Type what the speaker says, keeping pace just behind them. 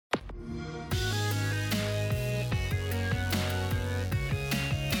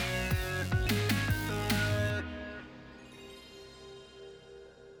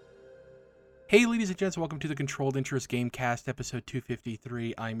Hey, ladies and gents, welcome to the Controlled Interest Gamecast, episode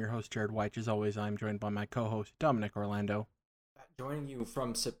 253. I'm your host, Jared White. As always, I'm joined by my co-host, Dominic Orlando. Joining you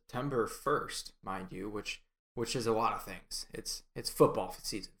from September 1st, mind you, which is a lot of things. It's football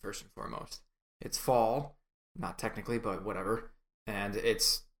season first and foremost. It's fall, not technically, but whatever. And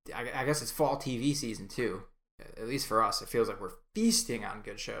I guess it's fall TV season too. At least for us, it feels like we're feasting on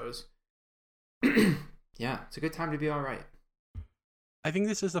good shows. Yeah, it's a good time to be all right. I think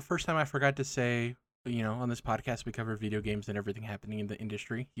this is the first time I forgot to say, on this podcast we cover video games and everything happening in the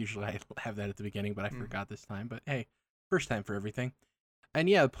industry. Usually I have that at the beginning, but I forgot this time. But hey, first time for everything. And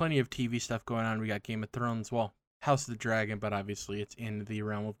yeah, plenty of TV stuff going on. We got Game of Thrones, well, House of the Dragon, but obviously it's in the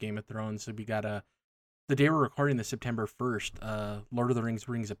realm of Game of Thrones. So we got the day we're recording this, September 1st, Lord of the Rings,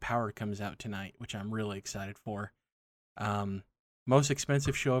 Rings of Power comes out tonight, which I'm really excited for. Most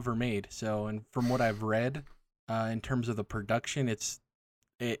expensive show ever made. So, and from what I've read, in terms of the production,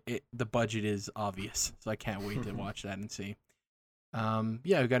 the budget is obvious. So I can't wait to watch that and see.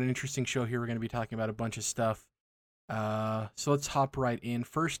 Yeah, we've got an interesting show here. We're going to be talking about a bunch of stuff. So let's hop right in.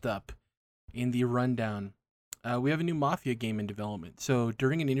 First up in the rundown, we have a new Mafia game in development. So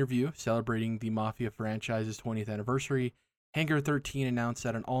during an interview celebrating the Mafia franchise's 20th anniversary, Hangar 13 announced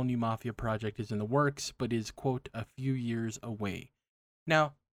that an all-new Mafia project is in the works, but is, quote, a few years away.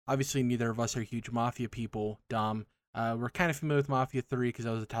 Now, obviously neither of us are huge Mafia people, Dom. We're kind of familiar with Mafia 3 because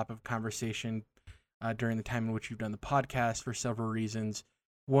that was the topic of conversation during the time in which we've done the podcast for several reasons,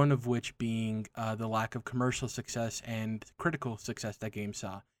 one of which being the lack of commercial success and critical success that game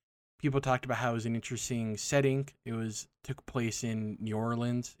saw. People talked about how it was an interesting setting. It took place in New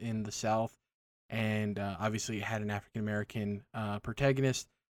Orleans in the South, and obviously it had an African-American protagonist.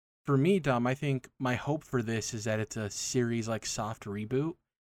 For me, Dom, I think my hope for this is that it's a series like soft reboot.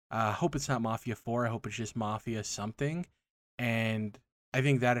 I hope it's not Mafia 4. I hope it's just Mafia something. And I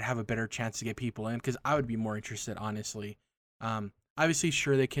think that'd have a better chance to get people in because I would be more interested, honestly. Obviously,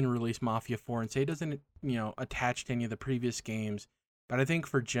 sure, they can release Mafia 4 and say it doesn't, attach to any of the previous games. But I think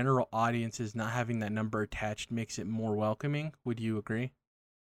for general audiences, not having that number attached makes it more welcoming. Would you agree?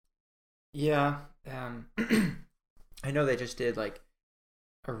 Yeah, I know they just did like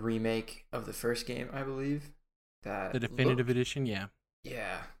a remake of the first game, I believe. The definitive edition, yeah.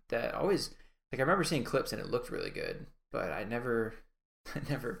 Yeah, that always like I remember seeing clips and it looked really good, but I never I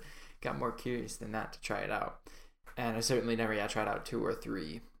never got more curious than that to try it out. And I certainly never tried out 2 or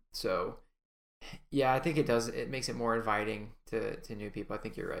 3. So yeah, I think it makes it more inviting to new people. I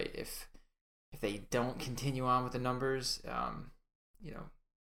think you're right. If they don't continue on with the numbers, how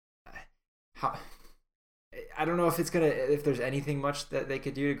I don't know if there's anything much that they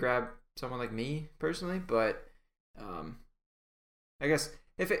could do to grab someone like me personally, but I guess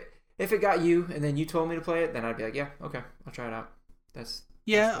if it got you and then you told me to play it, then I'd be like, yeah, okay, I'll try it out. That's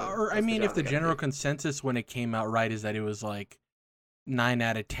if the general consensus when it came out right is that it was like 9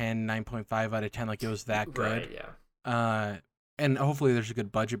 out of 10, 9.5 out of 10, like it was that good. Right, yeah. And hopefully there's a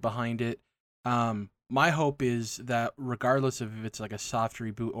good budget behind it. My hope is that regardless of if it's like a soft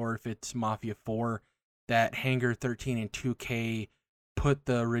reboot or if it's Mafia 4, that Hangar 13 and 2K put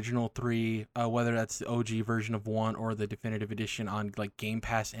the original 3, whether that's the OG version of 1 or the definitive edition on like Game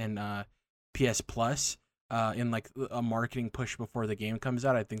Pass and PS Plus in like a marketing push before the game comes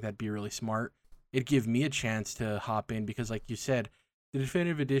out. I think that'd be really smart. It'd give me a chance to hop in because like you said, the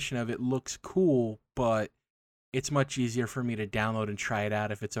definitive edition of it looks cool, but it's much easier for me to download and try it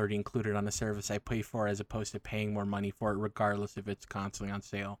out if it's already included on the service I pay for as opposed to paying more money for it regardless if it's constantly on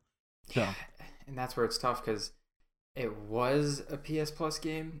sale. So, and that's where it's tough because it was a PS Plus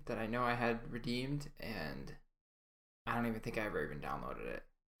game that I know I had redeemed, and I don't even think I ever even downloaded it.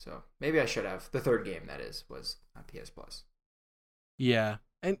 So maybe I should have. The third game, that is, was on PS Plus. Yeah.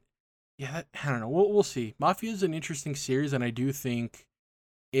 And yeah, I don't know. We'll see. Mafia is an interesting series, and I do think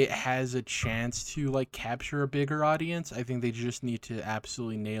it has a chance to like capture a bigger audience. I think they just need to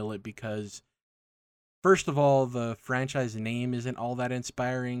absolutely nail it because first of all, the franchise name isn't all that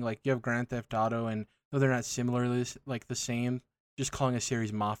inspiring. Like you have Grand Theft Auto, and though they're not similarly like the same, just calling a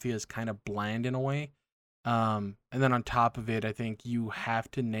series Mafia is kind of bland in a way. And then on top of it, I think you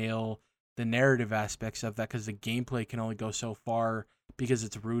have to nail the narrative aspects of that because the gameplay can only go so far because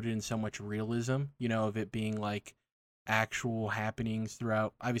it's rooted in so much realism, of it being like actual happenings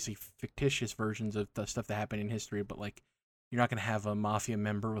throughout, obviously fictitious versions of the stuff that happened in history, but like you're not going to have a mafia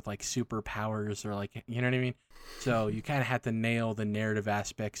member with like superpowers or like, you know what I mean? So you kind of have to nail the narrative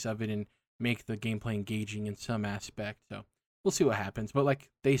aspects of it and make the gameplay engaging in some aspect. So we'll see what happens. But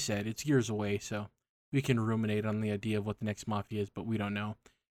like they said, it's years away, so we can ruminate on the idea of what the next Mafia is, but we don't know.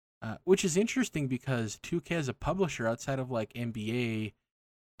 Which is interesting because 2K as a publisher outside of like NBA,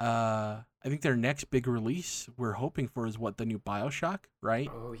 I think their next big release we're hoping for is the new BioShock, right?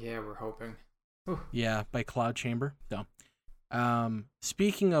 Oh yeah, we're hoping. Yeah, by Cloud Chamber. So,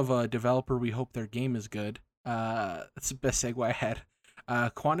 speaking of a developer, we hope their game is good. That's the best segue I had.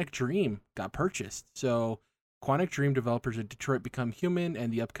 Quantic Dream got purchased. So, Quantic Dream developers of Detroit Become Human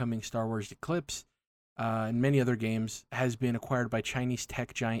and the upcoming Star Wars Eclipse, and many other games, has been acquired by Chinese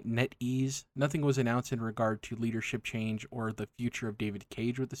tech giant NetEase. Nothing was announced in regard to leadership change or the future of David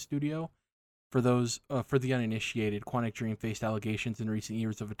Cage with the studio. For the uninitiated, Quantic Dream faced allegations in recent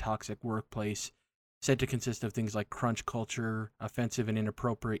years of a toxic workplace, said to consist of things like crunch culture, offensive and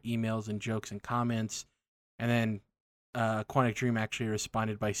inappropriate emails and jokes and comments. And then Quantic Dream actually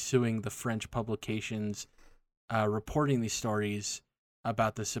responded by suing the French publications reporting these stories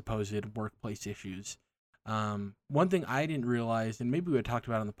about the supposed workplace issues. One thing I didn't realize, and maybe we had talked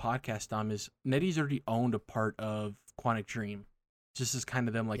about on the podcast, Dom, is NetEase already owned a part of Quantic Dream. Just as kind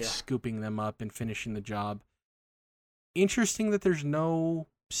of them scooping them up and finishing the job. Interesting that there's no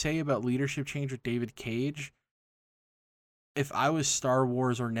say about leadership change with David Cage. If I was Star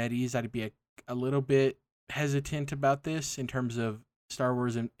Wars or NetEase, I'd be a little bit hesitant about this in terms of Star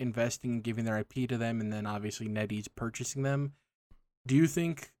Wars investing and giving their IP to them, and then obviously NetEase purchasing them. Do you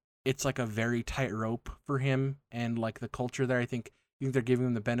think it's like a very tight rope for him and like the culture there? I think they're giving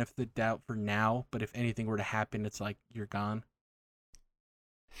him the benefit of the doubt for now, but if anything were to happen, it's like you're gone.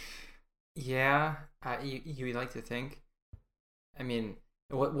 Yeah, you like to think. I mean,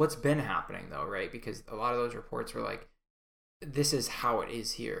 what's been happening though, right? Because a lot of those reports were like, this is how it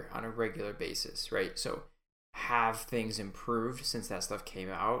is here on a regular basis, right? So have things improved since that stuff came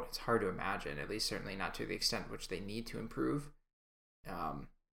out? It's hard to imagine, at least certainly not to the extent which they need to improve.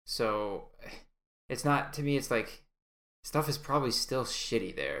 So it's not, to me, it's like stuff is probably still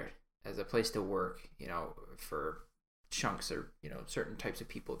shitty there as a place to work, for chunks or, certain types of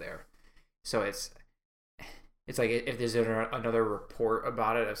people there. So it's like if there's another report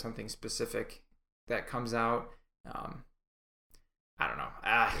about it of something specific that comes out, I don't know.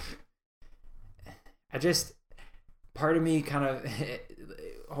 Part of me kind of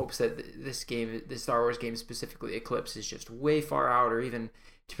hopes that this game, the Star Wars game specifically, Eclipse, is just way far out, or even,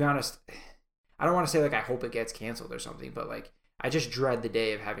 to be honest, I don't want to say like I hope it gets canceled or something, but like I just dread the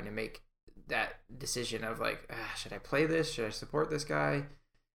day of having to make that decision of like, should I play this? Should I support this guy?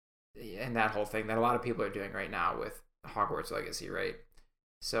 And that whole thing that a lot of people are doing right now with Hogwarts Legacy, right?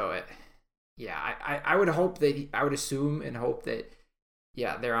 So, I would hope that, I would assume and hope that,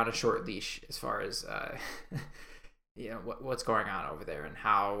 they're on a short leash as far as, what's going on over there and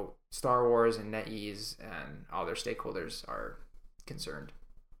how Star Wars and NetEase and all their stakeholders are concerned.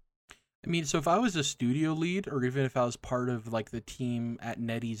 I mean, so if I was a studio lead, or even if I was part of like the team at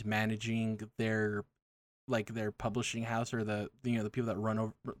NetEase managing their publishing house, or the people that run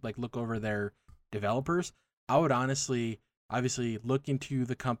over, like look over their developers, I would obviously look into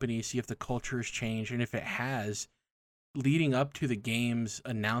the company, see if the culture has changed, and if it has, leading up to the game's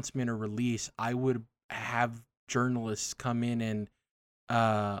announcement or release, I would have journalists come in and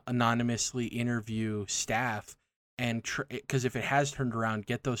anonymously interview staff, and because if it has turned around,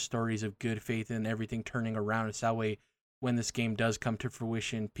 get those stories of good faith and everything turning around. It's that way when this game does come to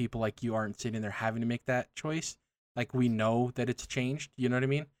fruition, people like you aren't sitting there having to make that choice. Like, we know that it's changed, you know what I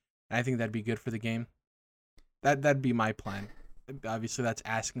mean? And I think that'd be good for the game. That'd be my plan. Obviously, that's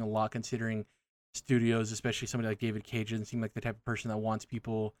asking a lot, considering studios, especially somebody like David Cage, doesn't seem like the type of person that wants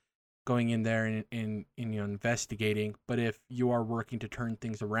people going in there and investigating. But if you are working to turn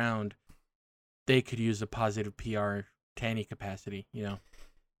things around, they could use a positive PR to any capacity,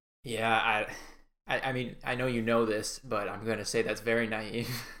 Yeah, I mean, I know you know this, but I'm going to say that's very naive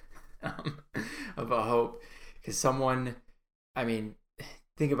of a hope. Because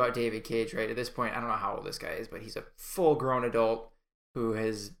think about David Cage, right? At this point, I don't know how old this guy is, but he's a full-grown adult who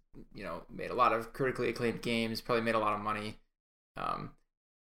has, made a lot of critically acclaimed games, probably made a lot of money.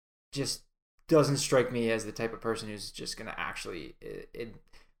 Just doesn't strike me as the type of person who's just going to actually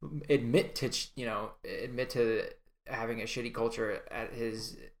admit to having a shitty culture at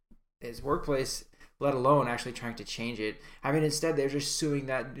his workplace, let alone actually trying to change it. I mean, instead they're just suing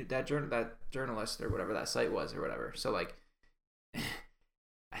that journalist or whatever that site was or whatever. So like,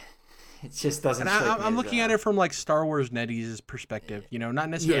 it just doesn't. And I'm looking at it from like Star Wars NetEase's perspective, not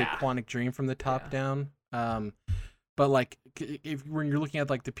necessarily Quantic Dream from the top down. But like, when you're looking at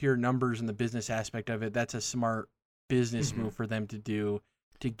like the pure numbers and the business aspect of it, that's a smart business move for them to do,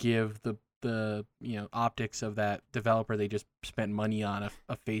 to give the optics of that developer they just spent money on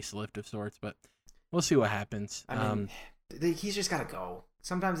a facelift of sorts. But we'll see what happens. I mean, he's just got to go.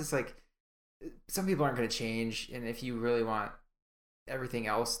 Sometimes it's like, some people aren't going to change, and if you really want everything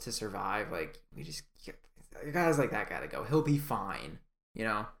else to survive. Like guys like that gotta go. He'll be fine. You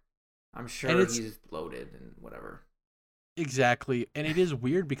know, I'm sure he's loaded and whatever. Exactly. And it is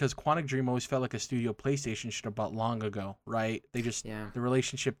weird because Quantic Dream always felt like a studio PlayStation should have bought long ago, right? They just, the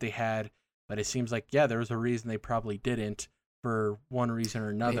relationship they had, but it seems like, there was a reason they probably didn't for one reason or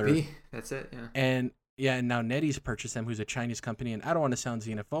another. Maybe. That's it, yeah. And now NetEase purchased them, who's a Chinese company. And I don't want to sound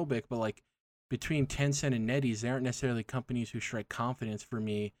xenophobic, but like between Tencent and NetEase, they aren't necessarily companies who strike confidence for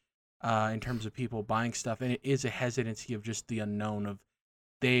me in terms of people buying stuff. And it is a hesitancy of just the unknown of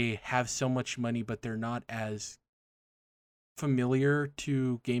they have so much money, but they're not as familiar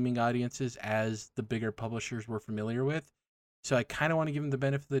to gaming audiences as the bigger publishers were familiar with. So I kind of want to give them the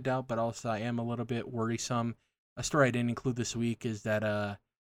benefit of the doubt, but also I am a little bit worrisome. A story I didn't include this week is that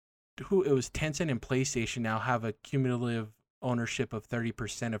it was Tencent and PlayStation now have a cumulative ownership of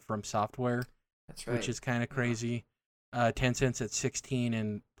 30% of From Software. That's right. Which is kind of crazy. Tencent's at 16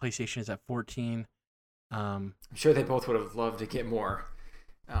 and PlayStation is at 14. I'm sure they both would have loved to get more.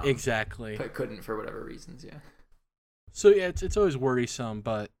 Exactly. But couldn't for whatever reasons, yeah. So it's always worrisome,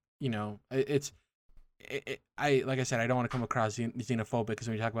 but like I said, I don't want to come across xenophobic because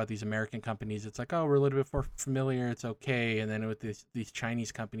when we talk about these American companies, it's like, oh, we're a little bit more familiar, it's okay, and then with these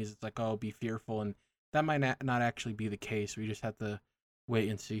Chinese companies, it's like, oh, be fearful, and that might not actually be the case. We just have to wait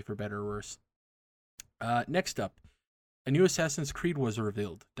and see for better or worse. Next up, a new Assassin's Creed was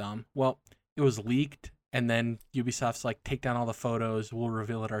revealed, Dom. Well, it was leaked, and then Ubisoft's like, take down all the photos, we'll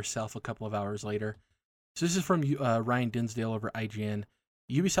reveal it ourselves a couple of hours later. So this is from Ryan Dinsdale over IGN.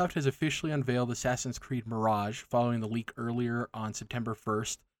 Ubisoft has officially unveiled Assassin's Creed Mirage following the leak earlier on September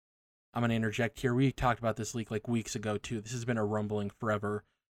 1st. I'm going to interject here. We talked about this leak like weeks ago, too. This has been a rumbling forever.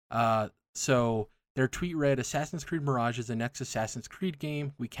 So their tweet read, Assassin's Creed Mirage is the next Assassin's Creed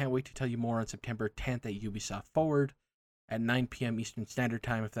game. We can't wait to tell you more on September 10th at Ubisoft Forward at 9 p.m. Eastern Standard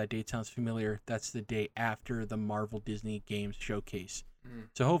Time. If that date sounds familiar, that's the day after the Marvel Disney Games Showcase.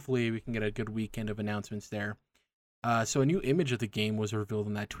 So hopefully we can get a good weekend of announcements there. So a new image of the game was revealed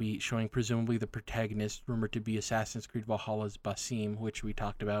in that tweet, showing presumably the protagonist, rumored to be Assassin's Creed Valhalla's Basim, which we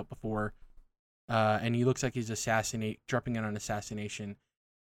talked about before. And he looks like he's dropping in on assassination.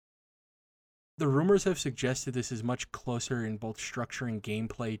 The rumors have suggested this is much closer in both structure and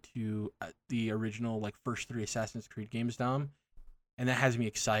gameplay to the original first 3 Assassin's Creed games, Dom. And that has me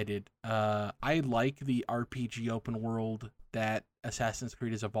excited. I like the RPG open world that Assassin's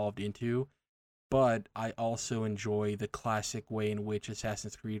Creed has evolved into, but I also enjoy the classic way in which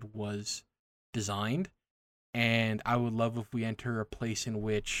Assassin's Creed was designed. And I would love if we enter a place in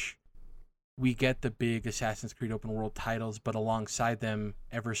which we get the big Assassin's Creed open world titles, but alongside them,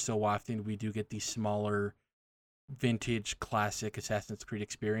 ever so often, we do get these smaller, vintage, classic Assassin's Creed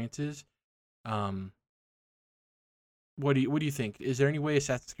experiences. What do you think? Is there any way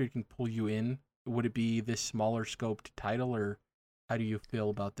Assassin's Creed can pull you in? Would it be this smaller scoped title, or how do you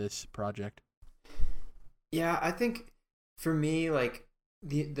feel about this project? Yeah, I think for me,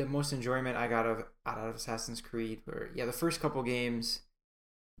 the most enjoyment I got out of Assassin's Creed were the first couple games.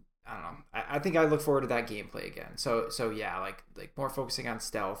 I don't know. I think I look forward to that gameplay again. So yeah, like more focusing on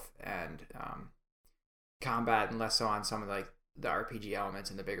stealth and combat and less so on some of the RPG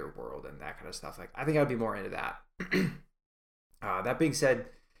elements in the bigger world and that kind of stuff. I think I'd be more into that. That being said,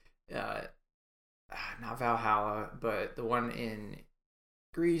 not Valhalla, but the one in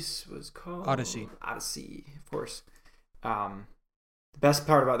Greece was called Odyssey. Odyssey, of course. The best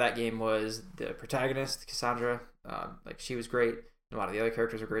part about that game was the protagonist, Cassandra. She was great. A lot of the other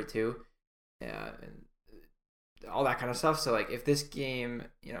characters are great too, and all that kind of stuff. So if this game,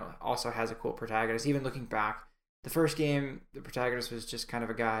 also has a cool protagonist. Even looking back, the first game, the protagonist was just kind of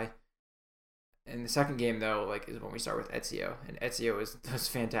a guy. And the second game, though, is when we start with Ezio, and Ezio was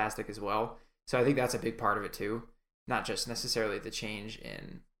fantastic as well. So I think that's a big part of it too, not just necessarily the change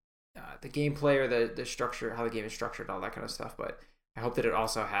in the gameplay or the structure, how the game is structured, all that kind of stuff. But I hope that it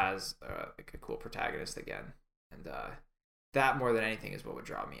also has a cool protagonist again, and that more than anything is what would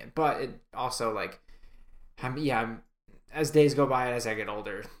draw me in. But it also as days go by, as I get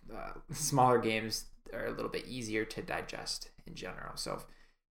older, smaller games are a little bit easier to digest in general. So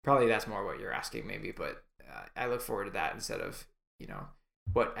probably that's more what you're asking, maybe. But I look forward to that instead of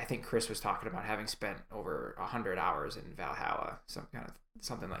what I think Chris was talking about, having spent over 100 hours in Valhalla,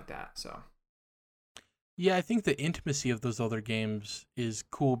 something like that. So yeah, I think the intimacy of those other games is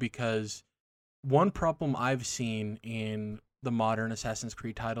cool because one problem I've seen in the modern Assassin's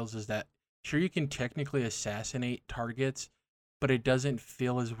Creed titles is that sure, you can technically assassinate targets, but it doesn't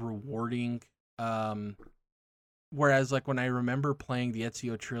feel as rewarding. Whereas when I remember playing the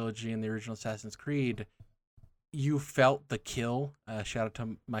Ezio trilogy and the original Assassin's Creed, you felt the kill. Shout out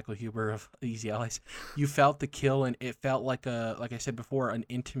to Michael Huber of Easy Allies. You felt the kill, and it felt like like I said before, an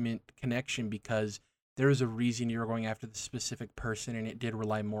intimate connection because there was a reason you were going after the specific person, and it did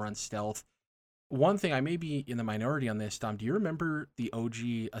rely more on stealth. One thing, I may be in the minority on this, Dom. Do you remember the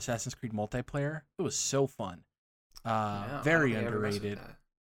OG Assassin's Creed multiplayer? It was so fun. Very underrated.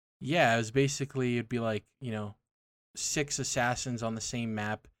 Yeah, it was basically, it'd be like, 6 assassins on the same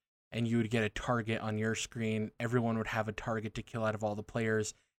map, and you would get a target on your screen. Everyone would have a target to kill out of all the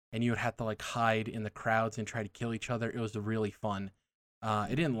players, and you would have to like hide in the crowds and try to kill each other. It was really fun.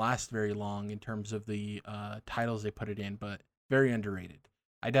 It didn't last very long in terms of the titles they put it in, but very underrated.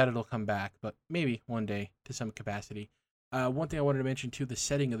 I doubt it'll come back, but maybe one day to some capacity. One thing I wanted to mention too, the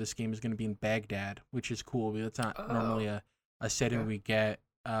setting of this game is going to be in Baghdad, which is cool. It's not normally a setting we get,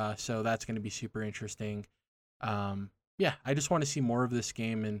 so that's going to be super interesting. Yeah, I just want to see more of this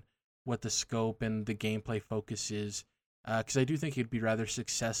game and what the scope and the gameplay focus is, because I do think it'd be rather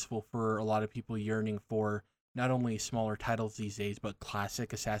successful for a lot of people yearning for not only smaller titles these days, but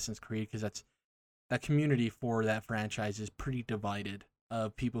classic Assassin's Creed, because that community for that franchise is pretty divided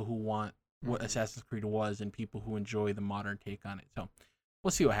of people who want what Assassin's Creed was and people who enjoy the modern take on it. So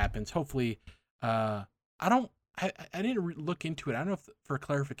we'll see what happens. Hopefully, I didn't look into it. I don't know if, for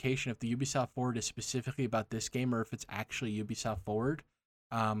clarification, if the Ubisoft Forward is specifically about this game or if it's actually Ubisoft Forward.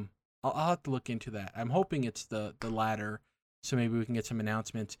 I'll have to look into that. I'm hoping it's the latter, so maybe we can get some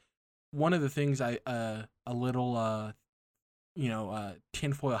announcements. One of the things a little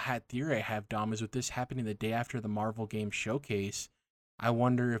tinfoil hat theory I have, Dom, is with this happening the day after the Marvel game showcase, I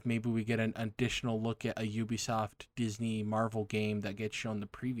wonder if maybe we get an additional look at a Ubisoft Disney Marvel game that gets shown the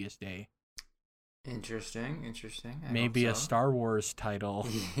previous day. Interesting. Maybe a Star Wars title,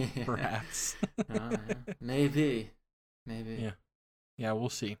 perhaps. Maybe. Yeah, we'll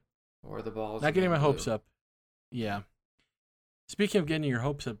see. Or the balls. Not getting my hopes up. Yeah. Speaking of getting your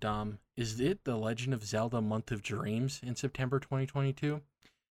hopes up, Dom, is it the Legend of Zelda Month of Dreams in September 2022?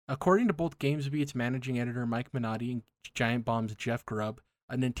 According to both GamesBeat's managing editor Mike Minotti and Giant Bomb's Jeff Grubb,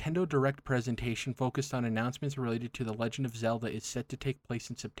 a Nintendo Direct presentation focused on announcements related to The Legend of Zelda is set to take place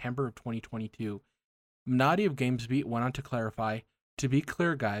in September of 2022. Minotti of GamesBeat went on to clarify, "To be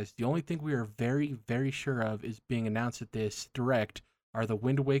clear, guys, the only thing we are very, very sure of is being announced at this Direct are the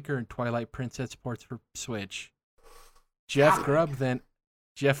Wind Waker and Twilight Princess ports for Switch." Jeff Grubb then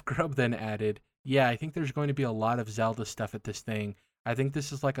added, "Yeah, I think there's going to be a lot of Zelda stuff at this thing. I think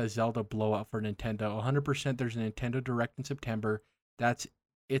this is like a Zelda blowout for Nintendo. 100% there's a Nintendo Direct in September.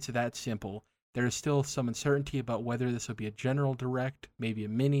 It's that simple. There is still some uncertainty about whether this will be a general Direct, maybe a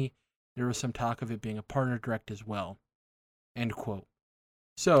mini. There was some talk of it being a partner Direct as well." End quote.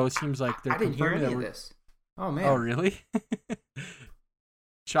 So it seems like they're confirming that of this. Oh man. Oh really?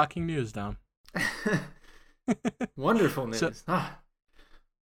 Shocking news, Dom. Wonderful news.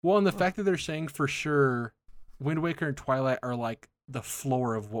 Well, and the fact that they're saying for sure Wind Waker and Twilight are like the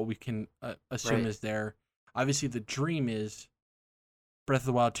floor of what we can assume is there. Obviously, the dream is Breath of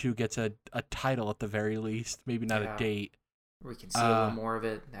the Wild 2 gets a title at the very least, maybe not a date. We can see a little more of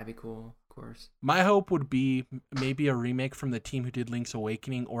it. That'd be cool, of course. My hope would be maybe a remake from the team who did Link's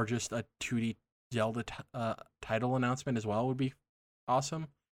Awakening, or just a 2D Zelda title announcement as well would be awesome.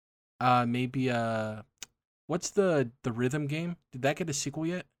 Maybe what's the rhythm game? Did that get a sequel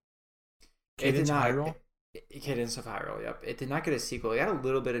yet? Cadence of Hyrule? Cadence of Hyrule, yep. It did not get a sequel. It got a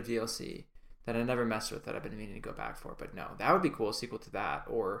little bit of DLC that I never messed with that I've been meaning to go back for. But no, that would be cool, a sequel to that.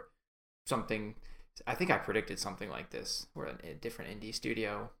 Or something, I think I predicted something like this, where a different indie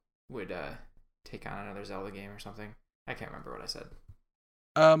studio would take on another Zelda game or something. I can't remember what I said.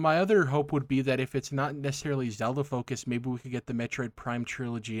 My other hope would be that if it's not necessarily Zelda focused, maybe we could get the Metroid Prime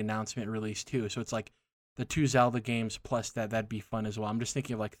trilogy announcement released too. So it's like the 2 Zelda games plus that'd be fun as well. I'm just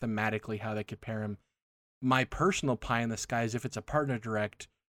thinking of like thematically how they could pair them. My personal pie in the sky is if it's a partner Direct,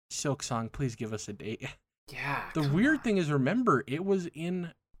 Silksong, please give us a date. Yeah. The weird thing is, remember, it was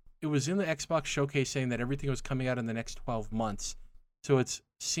in the Xbox showcase saying that everything was coming out in the next 12 months. So it's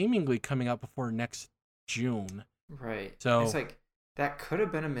seemingly coming out before next June. Right. So it's like that could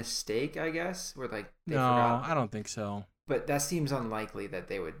have been a mistake, I guess, where like they forgot. I don't think so. But that seems unlikely that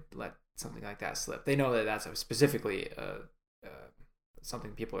they would let something like that slip. They know that that's specifically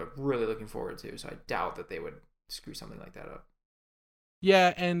something people are really looking forward to, so I doubt that they would screw something like that up.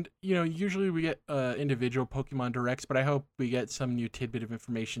 Yeah, and usually we get individual Pokemon Directs, but I hope we get some new tidbit of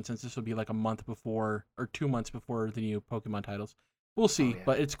information since this will be like a month before or 2 months before the new Pokemon titles. We'll see,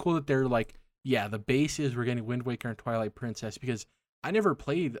 but it's cool that they're like, yeah, the base is we're getting Wind Waker and Twilight Princess, because I never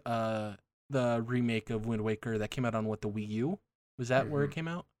played the remake of Wind Waker that came out on the Wii U. Was that where it came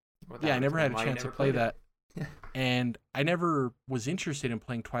out? Well, yeah, I never had a chance to play that. And I never was interested in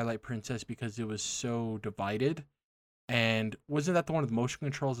playing Twilight Princess because it was so divided. And wasn't that the one with motion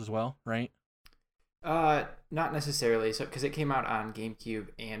controls as well, right? Not necessarily. So because it came out on GameCube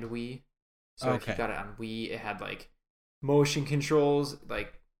and Wii. So if you Okay. got it on Wii, it had like motion controls,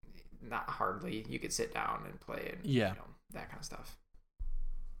 like not hardly. You could sit down and play and Yeah. that kind of stuff.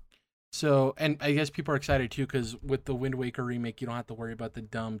 So, and I guess people are excited too because with the Wind Waker remake, you don't have to worry about the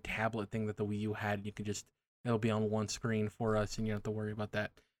dumb tablet thing that the Wii U had. You can just, it'll be on one screen for us and you don't have to worry about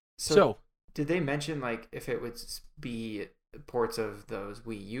that. So So, did they mention like if it would be ports of those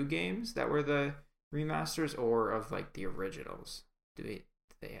Wii U games that were the remasters or of like the originals? Do they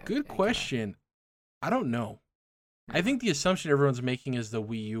have good any question. I don't know. I think the assumption everyone's making is the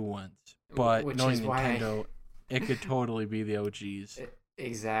Wii U ones, but Which knowing is why Nintendo, it could totally be the OGs.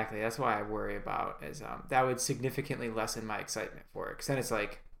 exactly. That's why I worry about is that would significantly lessen my excitement for it because then it's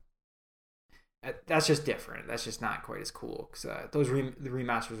like that's just different. That's just not quite as cool because the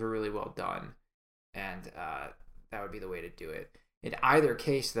remasters were really well done, and that would be the way to do it. In either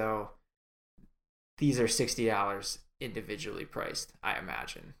case, though, these are $60 individually priced. I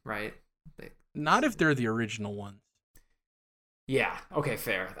imagine, right? Like, Not if they're the original ones. yeah. Okay.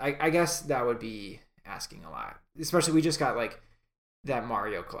 Fair. I guess that would be asking a lot. Especially we just got like that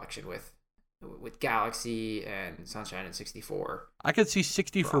Mario collection with Galaxy and Sunshine and 64. I could see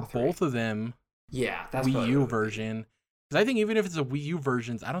 60 for all three. both of them. Yeah, that's Wii probably U what it would be. version. Because I think even if it's a Wii U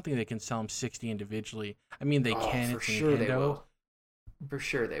versions, I don't think they can sell them 60 individually. I mean, they Oh, can. for It's sure they Nintendo. will. For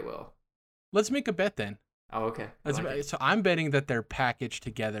sure they will. Let's make a bet then. Oh, okay. I Let's like it. so I'm betting that they're packaged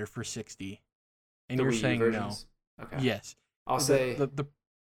together for 60, and The you're Wii U saying no. versions. Okay. Yes. I'll The, say the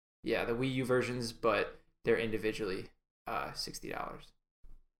yeah, the Wii U versions, but they're individually $60.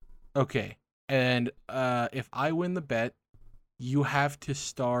 okay. And if I win the bet, you have to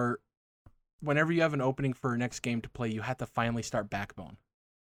start whenever you have an opening for a next game to play. You have to finally start Backbone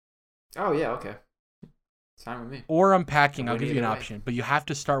Oh yeah, okay. It's fine with me. or Unpacking. Can I'll win give you an either way. option, but you have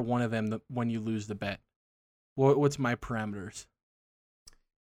to start one of them when you lose the bet. What's my parameters?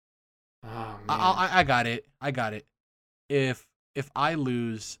 Oh man. I got it. I got it. If I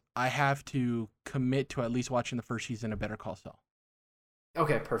lose, I have to commit to at least watching the first season of Better Call Saul.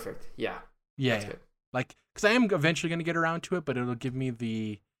 Okay, perfect. Yeah. Yeah, That's yeah. good. Like, because I am eventually going to get around to it, but it'll give me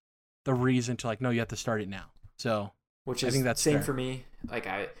the reason to like, no, you have to start it now. So Which I is think that's same fair. for me. Like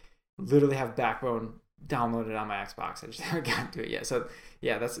I literally have Backbone downloaded on my Xbox. I just haven't gotten to it yet. So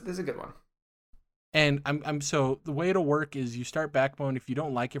yeah, that's a good one. And I'm so the way it'll work is you start Backbone. If you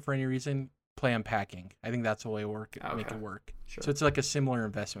don't like it for any reason, play Unpacking. I think that's the way to make Okay. it work. Sure. So it's like a similar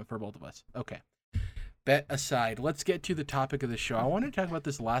investment for both of us. Okay. Bet aside, let's get to the topic of the show. I want to talk about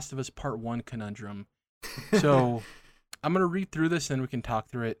this Last of Us Part 1 conundrum. So I'm going to read through this and then we can talk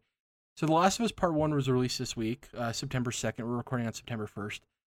through it. So The Last of Us Part 1 was released this week, September 2nd. We're recording on September 1st.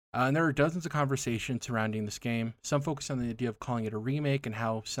 And there are dozens of conversations surrounding this game. Some focus on the idea of calling it a remake and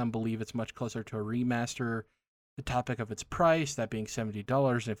how some believe it's much closer to a remaster. The topic of its price, that being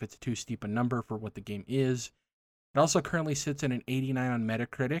 $70, and if it's too steep a number for what the game is. It also currently sits at an 89 on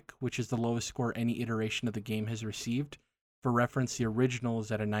Metacritic, which is the lowest score any iteration of the game has received. For reference, the original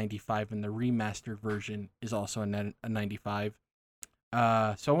is at a 95, and the remastered version is also a 95. So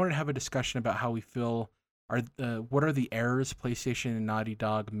I wanted to have a discussion about how we feel what are the errors PlayStation and Naughty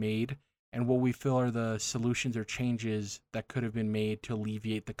Dog made, and what we feel are the solutions or changes that could have been made to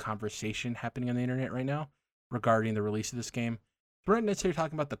alleviate the conversation happening on the internet right now regarding the release of this game. We're not necessarily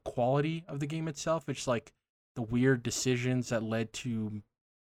talking about the quality of the game itself. It's like the weird decisions that led to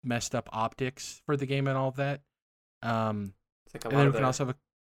messed up optics for the game and all of that. It's like And then we can also have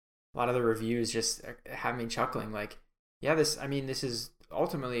a lot of the reviews just have me chuckling. Like, yeah, this is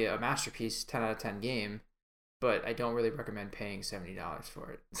ultimately a masterpiece, 10 out of 10 game, but I don't really recommend paying $70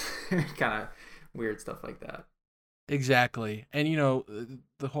 for it. Kind of weird stuff like that. exactly. And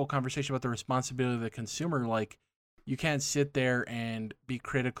the whole conversation about the responsibility of the consumer, like you can't sit there and be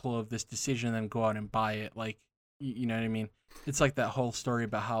critical of this decision and then go out and buy it. Like, you know what I mean? It's like that whole story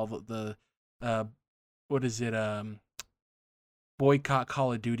about how the what is it, boycott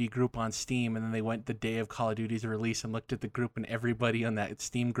Call of Duty group on Steam, and then they went the day of Call of Duty's release and looked at the group, and everybody on that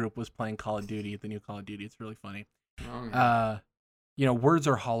Steam group was playing Call of Duty, the new Call of Duty. It's really funny. Oh, yeah. Words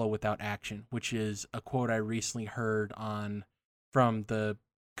are hollow without action, which is a quote I recently heard from the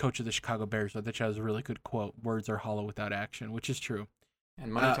coach of the Chicago Bears, which was a really good quote. Words are hollow without action, which is true.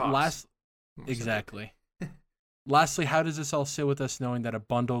 And money talks. Exactly. Lastly, how does this all sit with us knowing that a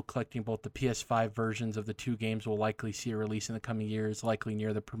bundle collecting both the PS5 versions of the two games will likely see a release in the coming years, likely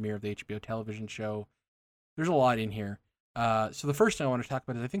near the premiere of the HBO television show? There's a lot in here. So the first thing I want to talk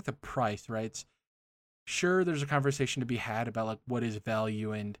about is I think the price, right? sure, there's a conversation to be had about like what is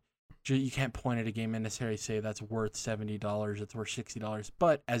value, and you can't point at a game and necessarily say that's worth $70, it's worth $60.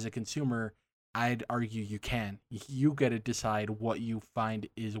 But as a consumer, I'd argue you can. You get to decide what you find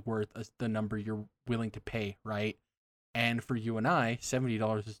is worth the number you're willing to pay, right? And for you and I,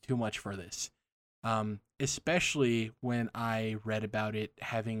 $70 is too much for this. Especially when I read about it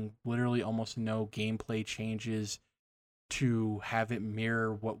having literally almost no gameplay changes to have it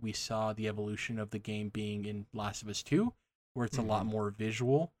mirror what we saw the evolution of the game being in Last of Us 2, where it's a lot more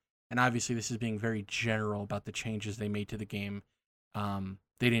visual. And obviously, this is being very general about the changes they made to the game.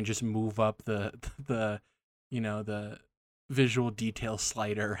 They didn't just move up the the visual detail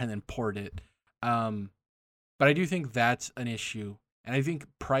slider and then port it. But I do think that's an issue. And I think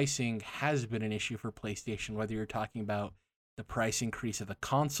pricing has been an issue for PlayStation, whether you're talking about the price increase of the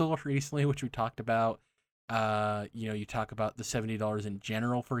console recently, which we talked about. You talk about the $70 in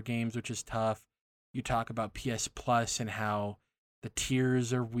general for games, which is tough. You talk about PS Plus and how the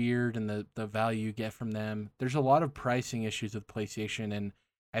tiers are weird and the value you get from them. There's a lot of pricing issues with PlayStation, and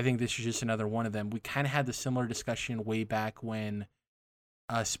I think this is just another one of them. We kind of had the similar discussion way back when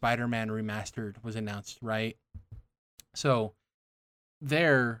Spider-Man Remastered was announced, right? So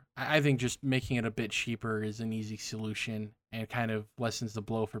there, I think just making it a bit cheaper is an easy solution and kind of lessens the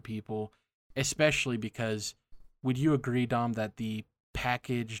blow for people, especially because would you agree, Dom, that the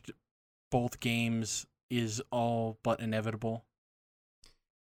packaged both games is all but inevitable?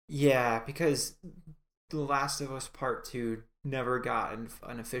 Yeah, because The Last of Us Part 2 never got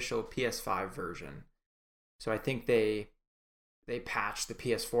an official PS5 version. So I think they patched the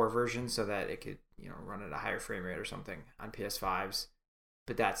PS4 version so that it could, run at a higher frame rate or something on PS5s.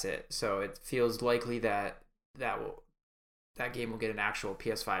 But that's it. So it feels likely that game will get an actual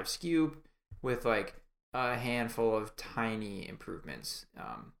PS5 SKU with like a handful of tiny improvements.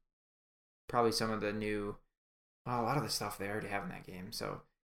 Probably some of the new, a lot of the stuff they already have in that game. So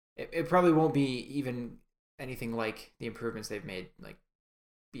it probably won't be even anything like the improvements they've made like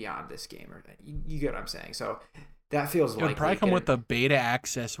beyond this game. Or you get what I'm saying. So that feels like it would probably come with the beta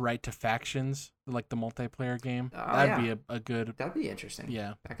access right to factions, like the multiplayer game. That'd be a good. That'd be interesting.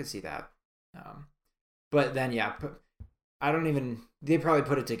 Yeah, I could see that. But then I don't even. They probably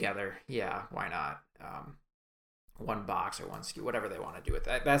put it together. Yeah, why not? One box or one SKU, whatever they want to do with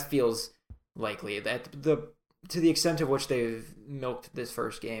that. That feels likely. That to the extent of which they've milked this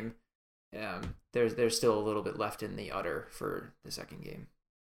first game, there's still a little bit left in the udder for the second game.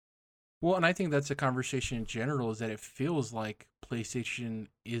 Well, and I think that's a conversation in general, is that it feels like PlayStation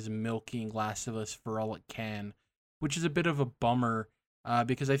is milking Last of Us for all it can, which is a bit of a bummer,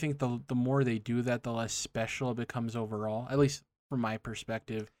 because I think the more they do that, the less special it becomes overall, at least from my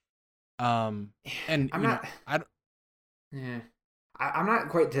perspective. And I'm not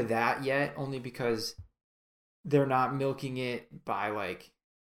quite to that yet, only because they're not milking it by like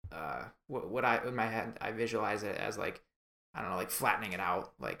what I in my head I visualize it as like, I don't know, like flattening it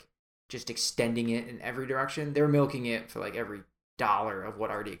out, like just extending it in every direction. They're milking it for like every dollar of what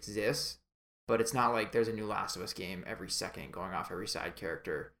already exists, but it's not like there's a new Last of Us game every second going off every side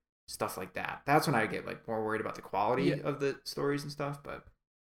character, stuff like that. That's when I get like more worried about the quality of the stories and stuff. But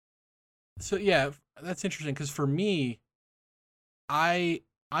so yeah, that's interesting, because for me, I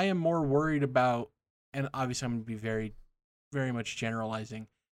am more worried about, and obviously I'm going to be very, very much generalizing.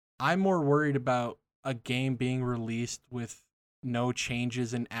 I'm more worried about a game being released with no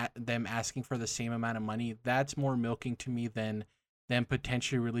changes and them asking for the same amount of money. That's more milking to me than them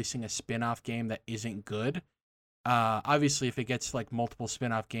potentially releasing a spin-off game that isn't good. Obviously, if it gets like multiple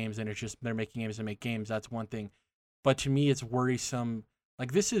spin-off games and it's just they're making games to make games, that's one thing. But to me, it's worrisome.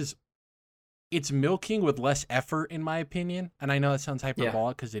 Like it's milking with less effort, in my opinion. And I know that sounds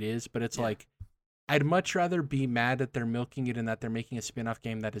hyperbolic because it is, but it's like, I'd much rather be mad that they're milking it and that they're making a spin-off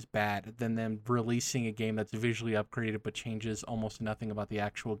game that is bad than them releasing a game that's visually upgraded but changes almost nothing about the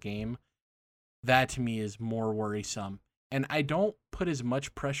actual game. That to me is more worrisome. And I don't put as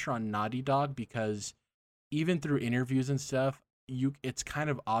much pressure on Naughty Dog, because even through interviews and stuff, it's kind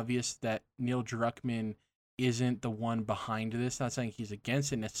of obvious that Neil Druckmann isn't the one behind this. Not saying he's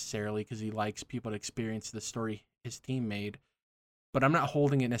against it necessarily, because he likes people to experience the story his team made. But I'm not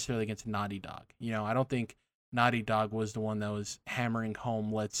holding it necessarily against Naughty Dog. I don't think Naughty Dog was the one that was hammering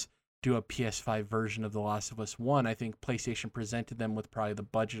home, let's do a PS5 version of The Last of Us 1. I think PlayStation presented them with probably the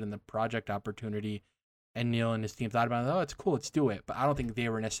budget and the project opportunity, and Neil and his team thought about it, it's cool, let's do it. But I don't think they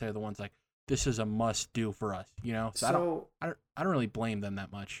were necessarily the ones like, this is a must do for us, So I don't really blame them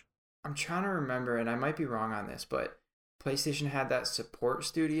that much. I'm trying to remember, and I might be wrong on this, but PlayStation had that support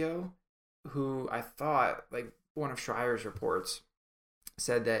studio who I thought, like one of Schreier's reports,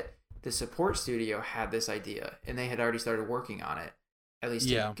 said that the support studio had this idea and they had already started working on it, at least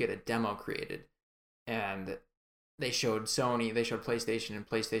to get a demo created. And they showed Sony, they showed PlayStation, and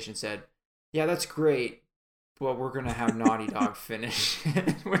PlayStation said, yeah, that's great, but we're going to have Naughty Dog finish,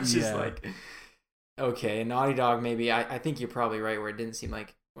 which is like, okay, Naughty Dog, maybe, I think you're probably right, where it didn't seem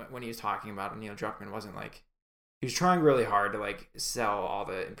like, when he was talking about it, Neil Druckmann wasn't like, he was trying really hard to like sell all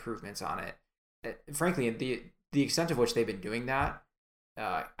the improvements on it. Frankly, the extent of which they've been doing that,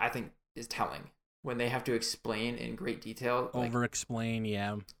 I think is telling. When they have to explain in great detail, over-explain,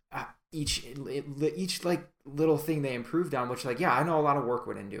 each like little thing they improved on, which like, yeah, I know a lot of work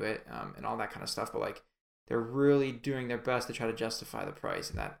went into it, and all that kind of stuff, but like they're really doing their best to try to justify the price,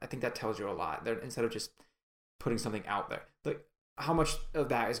 and that, I think that tells you a lot. They're, instead of just putting something out there, like how much of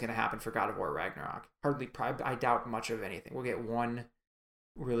that is going to happen for God of War Ragnarok? Hardly. I doubt much of anything. We'll get one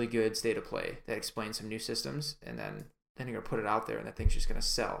really good state of play that explains some new systems, and then you're going to put it out there, and the thing's just going to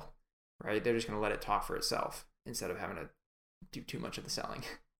sell, right? They're just going to let it talk for itself instead of having to do too much of the selling.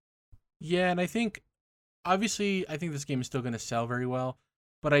 Yeah, and I think, obviously, I think this game is still going to sell very well,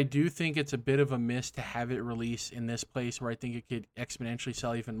 but I do think it's a bit of a miss to have it release in this place where I think it could exponentially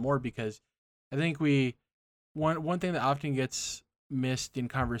sell even more, because I think one thing that often gets missed in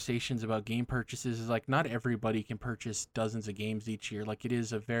conversations about game purchases is like not everybody can purchase dozens of games each year. Like it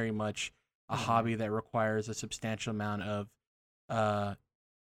is a very much a hobby that requires a substantial amount of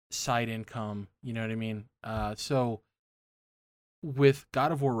side income, you know what I mean? So with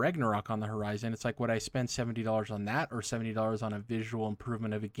God of War Ragnarok on the horizon, it's like, would I spend $70 on that or $70 on a visual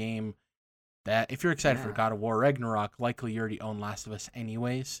improvement of a game that, if you're excited for God of War Ragnarok, likely you already own Last of Us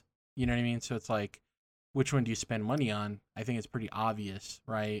anyways, you know what I mean? So it's like, which one do you spend money on? I think it's pretty obvious,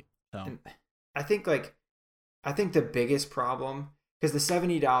 right? So and I think the biggest problem, because the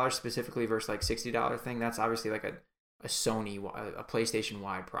 $70 specifically versus like $60 thing, that's obviously like a Sony, a PlayStation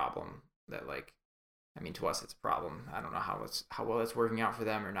wide problem that, like, I mean, to us it's a problem. I don't know how well it's working out for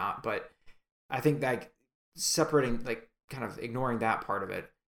them or not, but I think like separating, like kind of ignoring that part of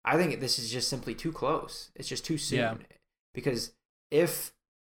it, I think this is just simply too close. It's just too soon. Because if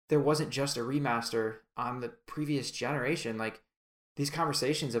there wasn't just a remaster on the previous generation, like these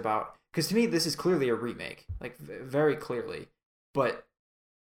conversations about, because to me this is clearly a remake, like very clearly, but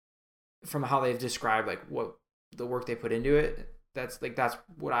from how they've described like what the work they put into it, that's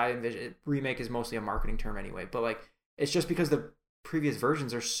what I envision. Remake is mostly a marketing term anyway, but like it's just because the previous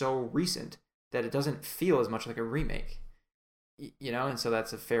versions are so recent that it doesn't feel as much like a remake, you know. And so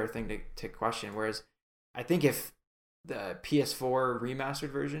that's a fair thing to question. Whereas I think if the PS4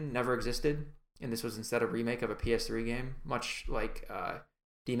 remastered version never existed, and this was instead a remake of a PS3 game, much like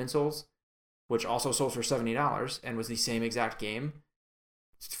Demon's Souls, which also sold for $70 and was the same exact game,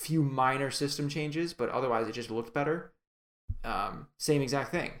 few minor system changes, but otherwise it just looked better. Same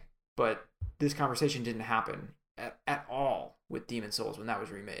exact thing, but this conversation didn't happen at all with Demon's Souls when that was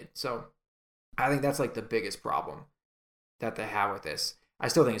remade. So I think that's like the biggest problem that they have with this. I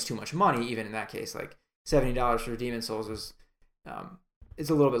still think it's too much money, even in that case. Like $70 for Demon's Souls is it's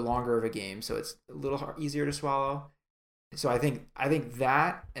a little bit longer of a game, so it's a little easier to swallow. So I think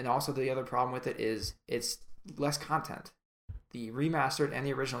that, and also the other problem with it is it's less content. The remastered and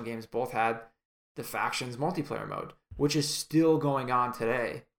the original games both had the Factions multiplayer mode, which is still going on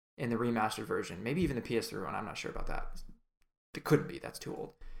today in the remastered version. Maybe even the PS3 one. I'm not sure about that. It couldn't be. That's too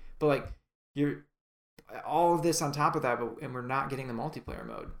old. But like, you're all of this on top of that, and we're not getting the multiplayer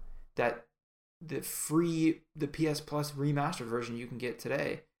mode that the PS Plus remastered version you can get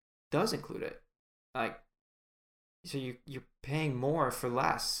today does include it. Like, so you're paying more for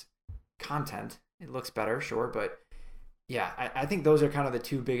less content. It looks better, sure, but yeah, I think those are kind of the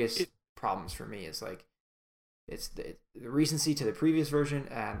two biggest problems for me. Is like, it's the recency to the previous version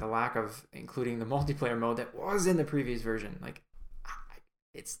and the lack of including the multiplayer mode that was in the previous version. Like,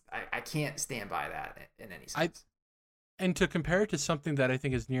 I can't stand by that in any sense. And to compare it to something that I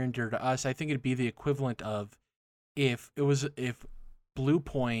think is near and dear to us, I think it'd be the equivalent of if Blue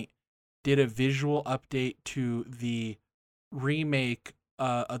Point did a visual update to the remake,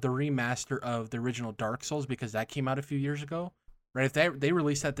 the remaster of the original Dark Souls, because that came out a few years ago, right? If they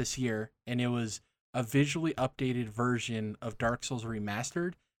released that this year and it was a visually updated version of Dark Souls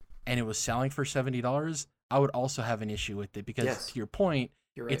remastered and it was selling for $70, I would also have an issue with it, because to your point,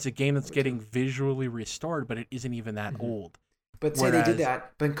 right, it's a game that's getting visually restored, but it isn't even that old. But say they did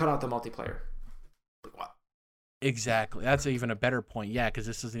that, but cut out the multiplayer. Like, what? Exactly. That's even a better point. Yeah, because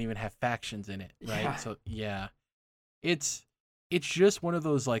this doesn't even have factions in it, right? Yeah. So yeah, it's just one of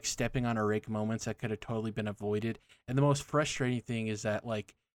those like stepping on a rake moments that could have totally been avoided. And the most frustrating thing is that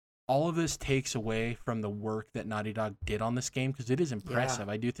like all of this takes away from the work that Naughty Dog did on this game, because it is impressive.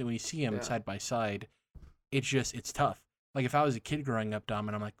 I do think when you see them side by side, it's tough. Like if I was a kid growing up, Dom,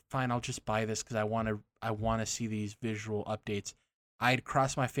 and I'm like, fine, I'll just buy this because I want to see these visual updates. I'd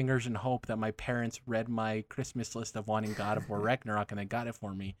cross my fingers and hope that my parents read my Christmas list of wanting God of War Ragnarok and they got it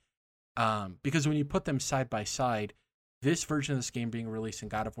for me. Because when you put them side by side, this version of this game being released in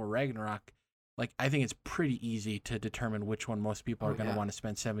God of War Ragnarok, like I think it's pretty easy to determine which one most people are going to want to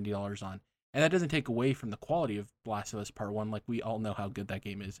spend $70 on. And that doesn't take away from the quality of Last of Us Part 1. Like we all know how good that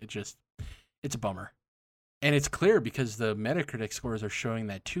game is. It's a bummer. And it's clear because the Metacritic scores are showing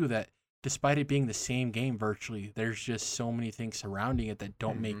that too, that despite it being the same game virtually, there's just so many things surrounding it that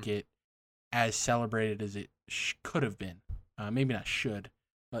don't make it as celebrated as it could have been. Maybe not should,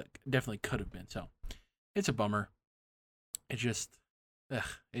 but definitely could have been. So it's a bummer. It just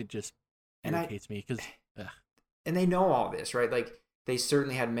irritates me because. And they know all this, right? Like they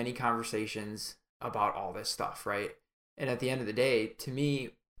certainly had many conversations about all this stuff, right? And at the end of the day, to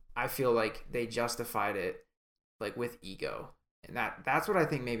me, I feel like they justified it like with ego. And that's what I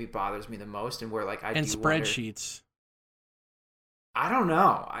think maybe bothers me the most, and where like I and do spreadsheets. Wonder, I don't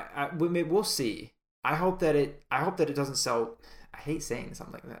know. We'll see. I hope that it doesn't sell. I hate saying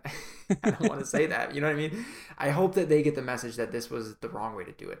something like that. I don't want to say that. You know what I mean? I hope that they get the message that this was the wrong way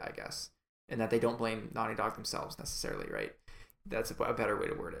to do it, I guess, and that they don't blame Naughty Dog themselves necessarily, right? That's a better way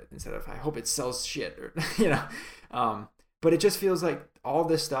to word it, instead of I hope it sells shit, or But it just feels like all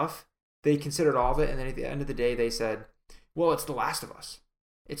this stuff, they considered all of it, and then at the end of the day, they said, well, it's The Last of Us.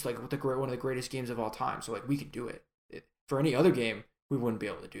 It's like one of the greatest games of all time, so like we could do it. For any other game, we wouldn't be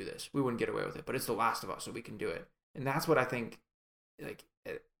able to do this. We wouldn't get away with it, but it's The Last of Us, so we can do it. And that's what I think, like,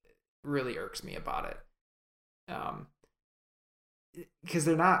 it really irks me about it. Because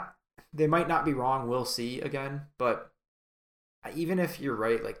they might not be wrong, we'll see again, but even if you're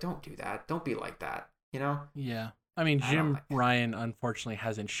right, like, don't do that. Don't be like that, you know? Yeah. I mean, Jim Ryan, unfortunately,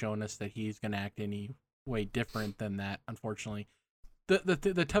 hasn't shown us that he's going to act any way different than that, unfortunately.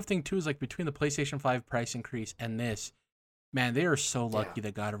 The tough thing, too, is, like, between the PlayStation 5 price increase and this, man, they are so lucky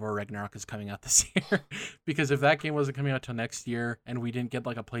that God of War Ragnarok is coming out this year. Because if that game wasn't coming out till next year and we didn't get,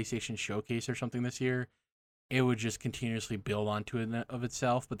 like, a PlayStation showcase or something this year, it would just continuously build onto it of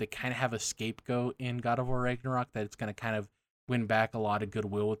itself. But they kind of have a scapegoat in God of War Ragnarok that it's going to kind of win back a lot of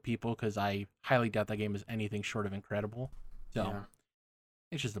goodwill with people, because I highly doubt that game is anything short of incredible. So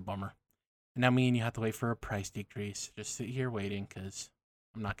it's just a bummer. And now me and you have to wait for a price decrease. Just sit here waiting, because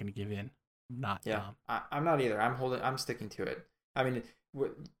I'm not going to give in. I'm not. I'm not either. I'm sticking to it. I mean,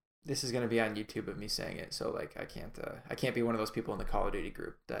 this is going to be on YouTube of me saying it, so like I can't be one of those people in the Call of Duty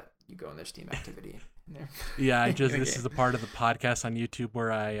group that you go in their Steam activity. Yeah, this is the part of the podcast on YouTube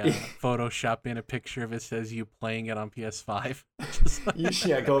where I Photoshop in a picture of it, says you playing it on PS5. You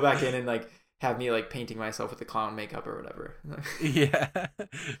should go back in and like have me like painting myself with the clown makeup or whatever. Yeah.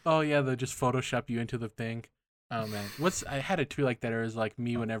 Oh yeah, they'll just Photoshop you into the thing. Oh man, I had a tweet like that. It was like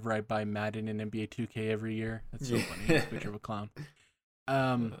me whenever I buy Madden and NBA 2K every year. That's so funny. Picture of a clown.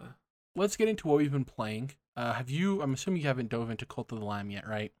 Let's get into what we've been playing. I'm assuming you haven't dove into Cult of the Lamb yet,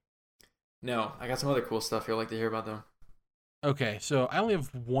 right? No, I got some other cool stuff you'll like to hear about though. Okay, so I only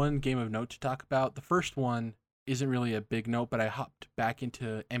have one game of note to talk about. The first one isn't really a big note, but I hopped back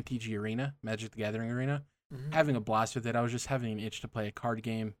into MTG Arena, Magic the Gathering Arena, having a blast with it. I was just having an itch to play a card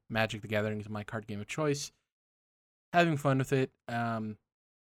game. Magic the Gathering is my card game of choice. Having fun with it.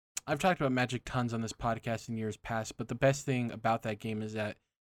 I've talked about Magic tons on this podcast in years past, but the best thing about that game is that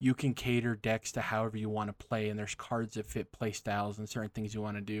you can cater decks to however you want to play, and there's cards that fit play styles and certain things you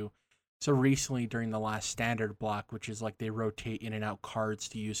want to do. So recently, during the last standard block, which is like they rotate in and out cards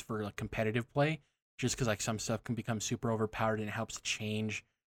to use for like competitive play, just because like some stuff can become super overpowered and it helps change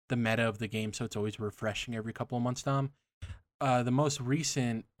the meta of the game, so it's always refreshing every couple of months, Dom. The most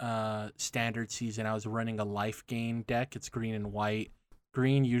recent standard season, I was running a life gain deck. It's green and white.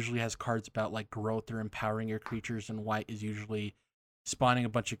 Green usually has cards about like growth or empowering your creatures, and white is usually spawning a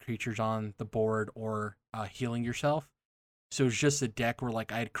bunch of creatures on the board or healing yourself. So it's just a deck where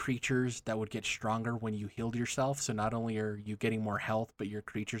like I had creatures that would get stronger when you healed yourself. So not only are you getting more health, but your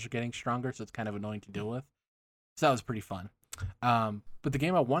creatures are getting stronger. So it's kind of annoying to deal with. So that was pretty fun. But the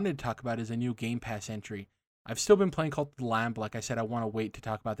game I wanted to talk about is a new Game Pass entry. I've still been playing Cult of the Lamb, but like I said, I want to wait to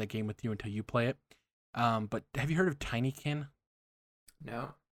talk about that game with you until you play it. But have you heard of Tinykin?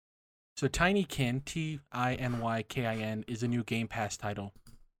 No. So Tinykin, Tinykin, is a new Game Pass title.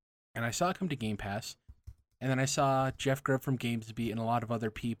 And I saw it come to Game Pass. And then I saw Jeff Grubb from GamesBeat and a lot of other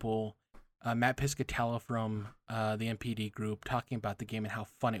people, Matt Piscatella from the MPD group, talking about the game and how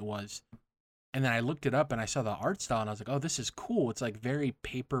fun it was. And then I looked it up and I saw the art style and I was like, oh, this is cool. It's like very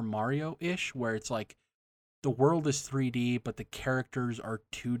Paper Mario-ish, where it's like the world is 3D, but the characters are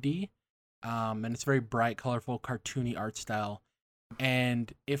 2D. And it's very bright, colorful, cartoony art style.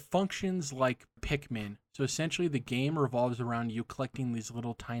 And it functions like Pikmin. So essentially the game revolves around you collecting these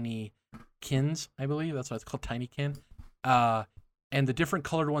little tiny kins, I believe. That's why it's called Tiny Kin. And the different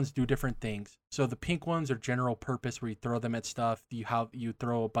colored ones do different things. So the pink ones are general purpose, where you throw them at stuff. You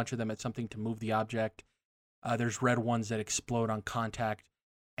throw a bunch of them at something to move the object. There's red ones that explode on contact.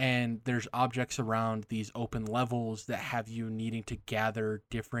 And there's objects around these open levels that have you needing to gather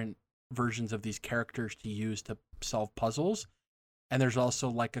different versions of these characters to use to solve puzzles. And there's also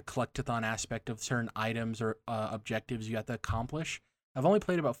like a collectathon aspect of certain items or objectives you have to accomplish. I've only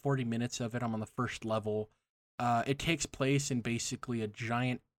played about 40 minutes of it. I'm on the first level. It takes place in basically a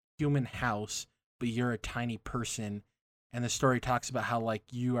giant human house, but you're a tiny person. And the story talks about how like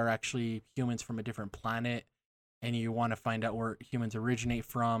you are actually humans from a different planet, and you want to find out where humans originate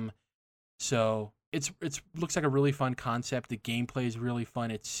from. So it's looks like a really fun concept. The gameplay is really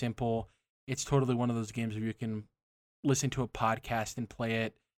fun. It's simple. It's totally one of those games where you can listen to a podcast and play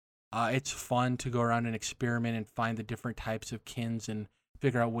it. It's fun to go around and experiment and find the different types of kins and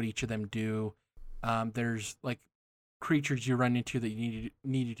figure out what each of them do. There's like creatures you run into that you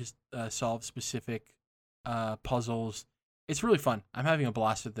need to solve specific puzzles. It's really fun. I'm having a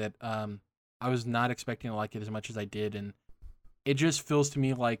blast with it. I was not expecting to like it as much as I did, and it just feels to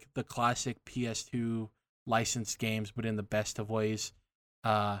me like the classic PS2 licensed games, but in the best of ways.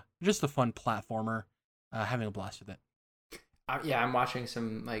 Just a fun platformer. Having a blast with it. Yeah, I'm watching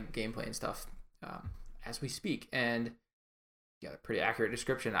some like gameplay and stuff as we speak, and yeah, pretty accurate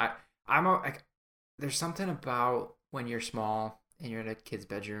description. There's something about when you're small and you're in a kid's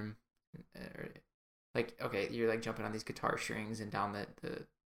bedroom, like okay, you're like jumping on these guitar strings and down the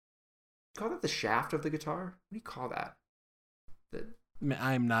you call that the shaft of the guitar? What do you call that?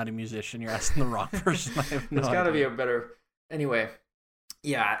 I'm not a musician. You're asking the wrong person. I have no There's got to be idea. a better. Anyway,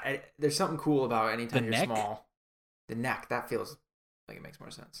 yeah, there's something cool about anytime you're small. The neck, that feels like it makes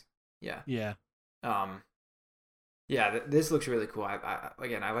more sense. Yeah. Yeah. Yeah, this looks really cool. I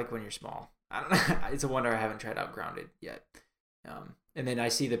like when you're small. I don't know. It's a wonder I haven't tried out Grounded yet. And then I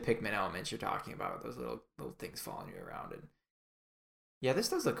see the Pikmin elements you're talking about, those little things following you around, and yeah, this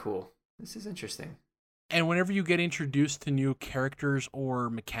does look cool. This is interesting. And whenever you get introduced to new characters or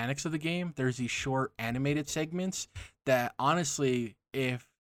mechanics of the game, there's these short animated segments that honestly, if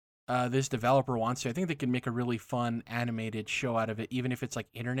this developer wants to, I think they can make a really fun animated show out of it, even if it's like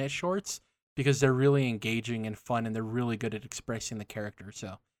internet shorts, because they're really engaging and fun, and they're really good at expressing the character.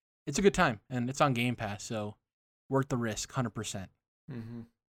 So it's a good time, and it's on Game Pass, so worth the risk, 100%. Mm-hmm.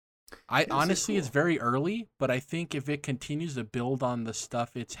 Honestly, cool. It's very early, but I think if it continues to build on the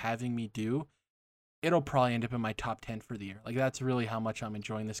stuff it's having me do, it'll probably end up in my top 10 for the year. Like, that's really how much I'm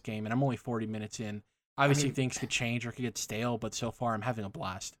enjoying this game, and I'm only 40 minutes in. Obviously, things could change or could get stale, but so far I'm having a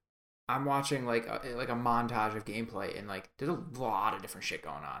blast. I'm watching like a montage of gameplay, and like there's a lot of different shit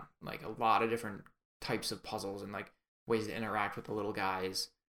going on, like a lot of different types of puzzles and like ways to interact with the little guys.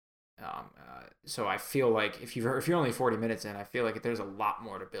 So I feel like if you're only 40 minutes in, I feel like there's a lot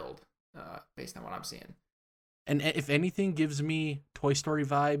more to build based on what I'm seeing. And if anything gives me Toy Story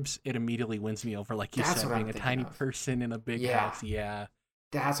vibes, it immediately wins me over. Like you said, being a tiny person in a big house. Yeah.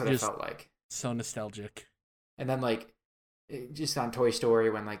 That's what it felt like. So nostalgic. And then like just on Toy Story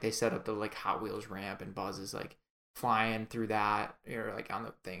when like they set up the like Hot Wheels ramp and Buzz is like flying through that, or like on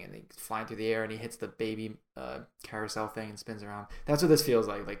the thing, and he's flying through the air and he hits the baby carousel thing and spins around. That's what this feels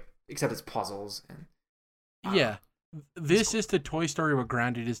like except it's puzzles and yeah. This is the Toy Story what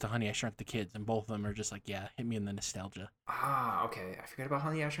Grounded is to Honey, I Shrunk the Kids, and both of them are just like, yeah, hit me in the nostalgia. Okay. I forgot about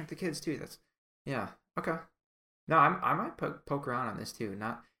Honey, I Shrunk the Kids too. That's yeah. Okay. No, I might poke around on this too.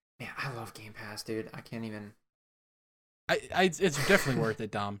 Man, I love Game Pass, dude. I can't even. It's definitely worth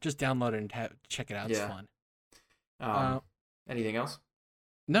it, Dom. Just download it and check it out. It's fun. Anything else?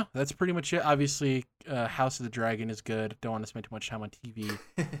 No, that's pretty much it. Obviously, House of the Dragon is good. Don't want to spend too much time on TV.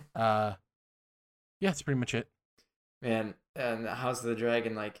 Yeah, that's pretty much it. Man, and House of the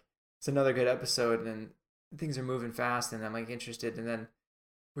Dragon, like, it's another good episode, and things are moving fast, and I'm like interested, and then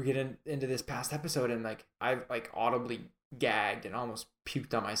we're getting into this past episode, and like I've like audibly gagged and almost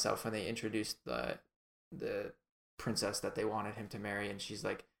puked on myself when they introduced the princess that they wanted him to marry, and she's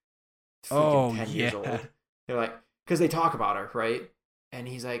like freaking 10 years old. They're like, because they talk about her, right? And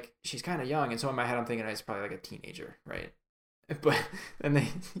he's like, she's kind of young, and so in my head I'm thinking it's probably like a teenager, right? But and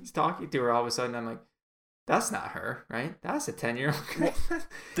he's talking to her all of a sudden, I'm like, That's not her, right? That's a 10-year-old. Well,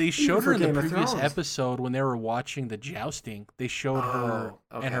 they showed her in the previous episode when they were watching the jousting. They showed her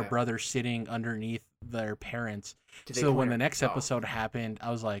and her brother sitting underneath their parents. So when the next episode happened,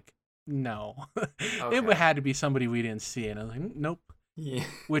 I was like, no. It had to be somebody we didn't see. And I was like, nope. Yeah.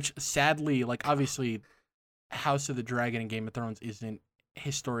 Which sadly, like obviously House of the Dragon and Game of Thrones isn't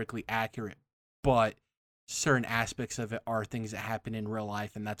historically accurate, but certain aspects of it are things that happen in real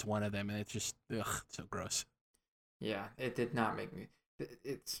life, and that's one of them, and it's just so gross. Yeah, it did not make me.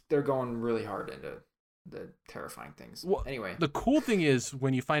 They're going really hard into the terrifying things. Well, anyway, the cool thing is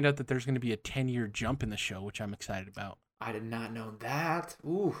when you find out that there's going to be a 10-year jump in the show, which I'm excited about. I did not know that.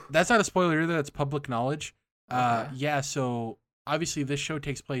 Ooh, that's not a spoiler either. That's public knowledge. Okay. Yeah, so obviously this show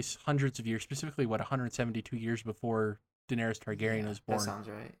takes place hundreds of years, specifically 172 years before Daenerys Targaryen was born. That sounds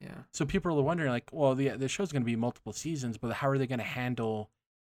right, yeah. So people are wondering, like, well, the show's going to be multiple seasons, but how are they going to handle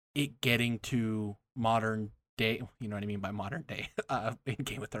it getting to modern day? You know what I mean by modern day in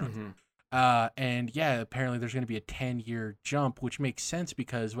Game of Thrones. Mm-hmm. And yeah, apparently there's going to be a 10-year jump, which makes sense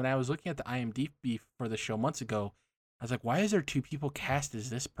because when I was looking at the IMDb for the show months ago, I was like, why is there two people cast as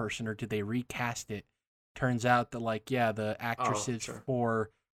this person, or did they recast it? Turns out that, like, yeah, the actresses for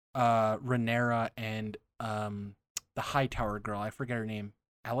Rhaenyra and the Hightower girl, I forget her name,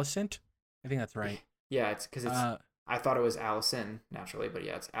 Alicent? I think that's right. Yeah, it's because it's. I thought it was Allison naturally, but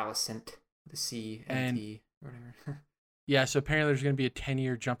yeah, it's Alicent, the C and T or whatever. Yeah, so apparently there's going to be a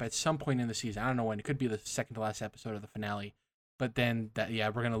 10-year jump at some point in the season. I don't know when. It could be the second to last episode of the finale. But then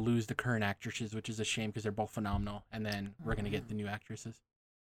we're going to lose the current actresses, which is a shame because they're both phenomenal. And then we're going to get the new actresses.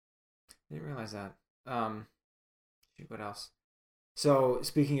 I didn't realize that. What else? So,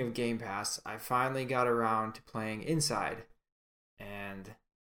 speaking of Game Pass, I finally got around to playing Inside. And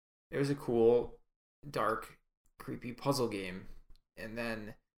it was a cool, dark, creepy puzzle game. And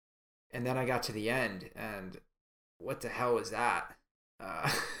then I got to the end, and what the hell was that?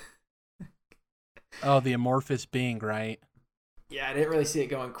 Oh, the amorphous being, right? Yeah, I didn't really see it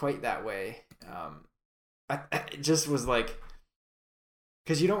going quite that way. It just was like,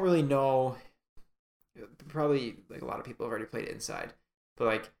 because you don't really know. Probably like a lot of people have already played Inside, but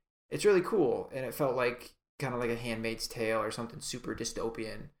like it's really cool, and it felt like kind of like a Handmaid's Tale or something super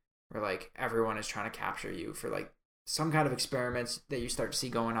dystopian, where like everyone is trying to capture you for like some kind of experiments that you start to see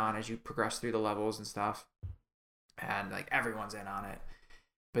going on as you progress through the levels and stuff, and like everyone's in on it.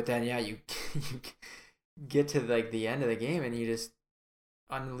 But then yeah, you get to like the end of the game and you just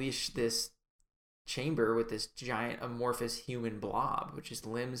unleash this chamber with this giant amorphous human blob, which is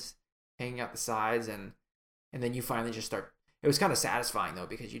limbs hanging out the sides, and then you finally just start. It was kind of satisfying though,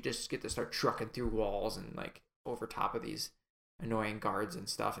 because you just get to start trucking through walls and like over top of these annoying guards and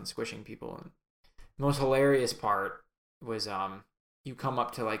stuff and squishing people. And the most hilarious part was you come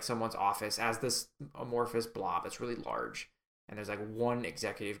up to like someone's office as this amorphous blob that's really large, and there's like one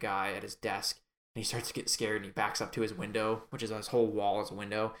executive guy at his desk, and he starts to get scared and he backs up to his window, which is his whole wall is a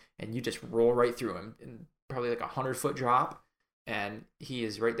window, and you just roll right through him in probably like 100-foot drop. And he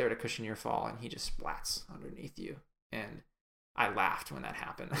is right there to cushion your fall, and he just splats underneath you. And I laughed when that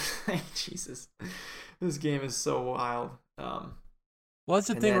happened. Jesus, this game is so wild. Well, that's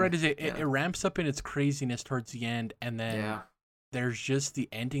the thing, right? Is it ramps up in its craziness towards the end, and then there's just the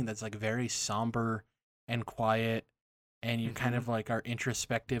ending that's like very somber and quiet, and you kind of like are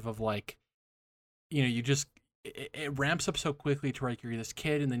introspective of like, you know, you just it ramps up so quickly to where like you're this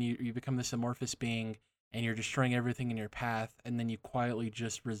kid, and then you become this amorphous being. And you're destroying everything in your path, and then you quietly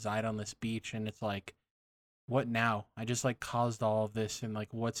just reside on this beach, and it's like, what now? I just like caused all of this, and like,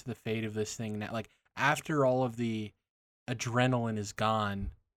 what's the fate of this thing now? Like, after all of the adrenaline is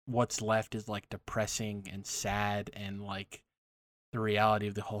gone, what's left is like depressing and sad, and like the reality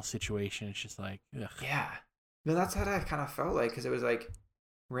of the whole situation. It's just like, ugh. Yeah, no, that's how I kind of felt like, because it was like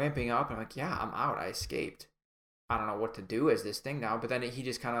ramping up, and I'm like, yeah, I'm out. I escaped. I don't know what to do as this thing now, but then he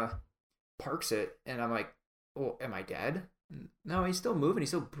just kind of parks it, and I'm like, well, am I dead? No, he's still moving, he's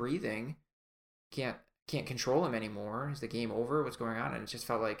still breathing. Can't control him anymore. Is the game over? What's going on? And it just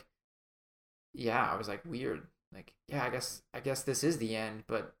felt like, yeah, I was like, weird. Like, yeah, I guess this is the end,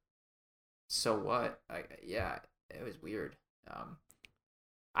 but so what? It was weird.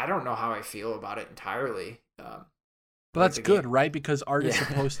 I don't know how I feel about it entirely. But that's good, right? Because art is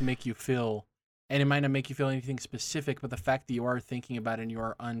supposed to make you feel, and it might not make you feel anything specific, but the fact that you are thinking about it and you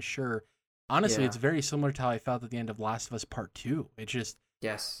are unsure. Honestly, it's very similar to how I felt at the end of Last of Us Part 2. It's just,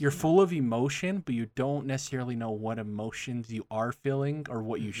 you're full of emotion, but you don't necessarily know what emotions you are feeling or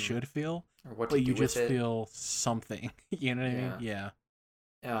what you should feel. Or what but you just feel something. You know what I mean? Yeah.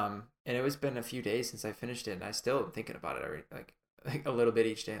 And it was been a few days since I finished it, and I still am thinking about it like a little bit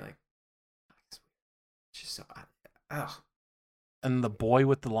each day. Like, so, ugh. And the boy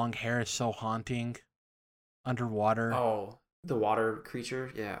with the long hair is so haunting underwater. Oh, the water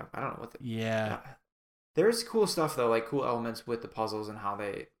creature. Yeah, I don't know what the. Yeah. There's cool stuff though, like cool elements with the puzzles and how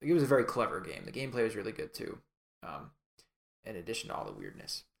they. It was a very clever game. The gameplay was really good too. In addition to all the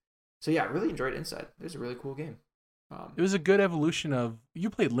weirdness. So yeah, I really enjoyed Inside. It was a really cool game. It was a good evolution of. You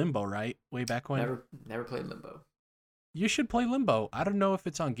played Limbo, right? Way back when. Never played Limbo. You should play Limbo. I don't know if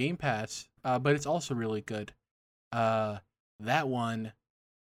it's on Game Pass, but it's also really good. That one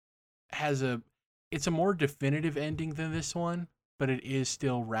has it's a more definitive ending than this one, but it is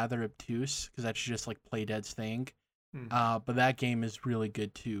still rather obtuse because that's just like Playdead's thing. But that game is really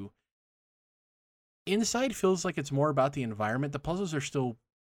good too. Inside feels like it's more about the environment. The puzzles are still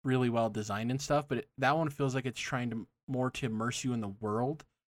really well designed and stuff, but that one feels like it's trying to more to immerse you in the world,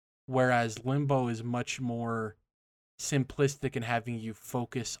 whereas Limbo is much more simplistic in having you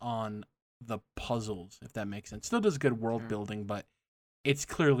focus on the puzzles, if that makes sense. Still does good world building, but it's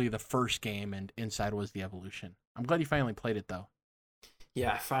clearly the first game, and Inside was the evolution. I'm glad you finally played it, though.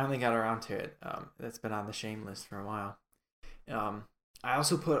 Yeah, I finally got around to it. That's been on the shame list for a while. I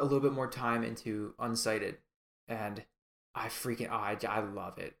also put a little bit more time into Unsighted, and I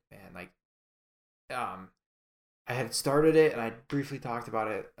love it, man. Like, I had started it, and I briefly talked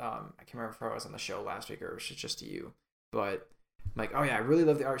about it. I can't remember if I was on the show last week or it was just to you, but I'm like, oh yeah, I really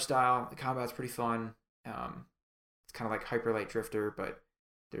love the art style. The combat's pretty fun. It's kind of like Hyper Light Drifter, but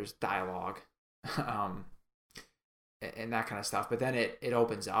there's dialogue, and that kind of stuff. But then it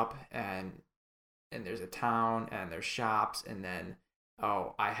opens up, and there's a town, and there's shops, and then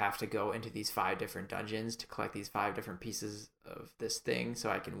I have to go into these 5 different dungeons to collect these 5 different pieces of this thing so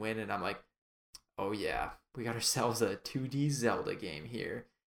I can win. And I'm like, oh yeah, we got ourselves a 2D Zelda game here,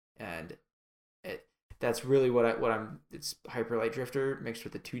 and that's really what I'm. It's Hyper Light Drifter mixed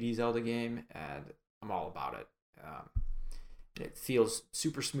with a 2D Zelda game, and I'm all about it. It feels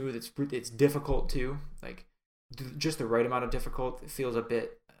super smooth. It's difficult too, like just the right amount of difficult. It feels a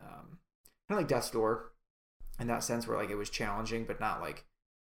bit kind of like Death's Door in that sense, where like it was challenging but not like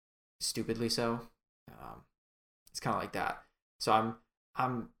stupidly so. It's kind of like that. So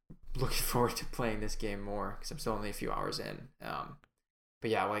I'm looking forward to playing this game more because I'm still only a few hours in.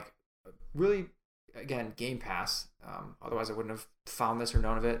 But yeah, like really. Again, Game Pass. Otherwise, I wouldn't have found this or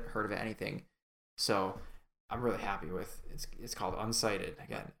known of it, heard of it, anything. So I'm really happy with it. It's called Unsighted.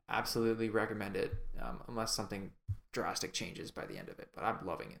 Again, absolutely recommend it, unless something drastic changes by the end of it. But I'm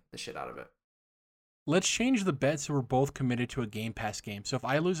loving the shit out of it. Let's change the bet so we're both committed to a Game Pass game. So if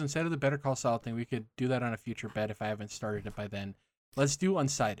I lose instead of the Better Call Saul thing, we could do that on a future bet if I haven't started it by then. Let's do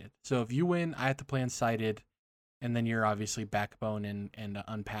Unsighted. So if you win, I have to play Unsighted. And then you're obviously Backbone and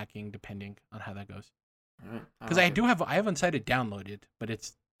unpacking, depending on how that goes. Because I have Unsighted downloaded, but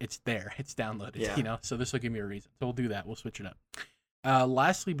it's there, it's downloaded, So this will give me a reason. So we'll do that. We'll switch it up.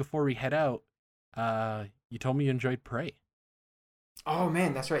 Lastly, before we head out, you told me you enjoyed Prey. Oh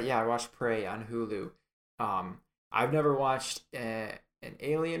man, that's right. Yeah, I watched Prey on Hulu. I've never watched an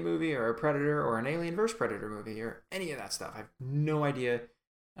Alien movie or a Predator or an Alien vs Predator movie or any of that stuff. I have no idea.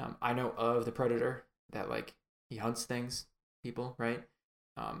 I know of the Predator that like. He hunts people, right?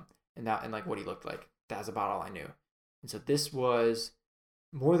 And like what he looked like. That's about all I knew. And so this was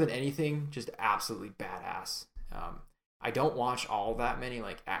more than anything just absolutely badass. I don't watch all that many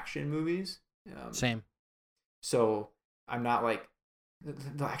like action movies. Same. So I'm not like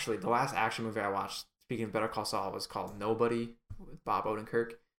actually the last action movie I watched. Speaking of Better Call Saul, was called Nobody with Bob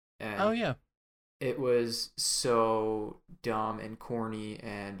Odenkirk. And oh yeah. It was so dumb and corny,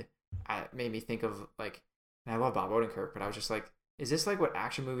 and it made me think of like. And I love Bob Odenkirk, but I was just like, is this like what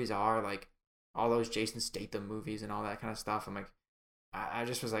action movies are? Like all those Jason Statham movies and all that kind of stuff. I'm like, I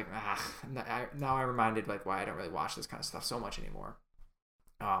just was like, now I'm reminded like why I don't really watch this kind of stuff so much anymore.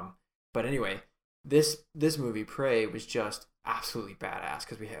 But anyway, this movie Prey was just absolutely badass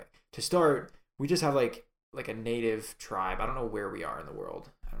because we just have like a native tribe. I don't know where we are in the world.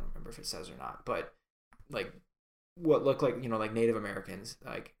 I don't remember if it says or not, but like what look like like Native Americans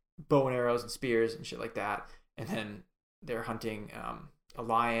like. Bow and arrows and spears and shit like that, and then they're hunting a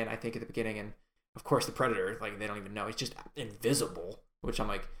lion I think at the beginning, and of course the predator like they don't even know, he's just invisible, which I'm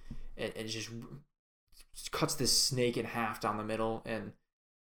like it just cuts this snake in half down the middle and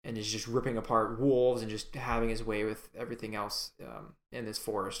is just ripping apart wolves and just having his way with everything else in this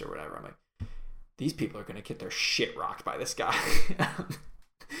forest or whatever. I'm like, these people are gonna get their shit rocked by this guy.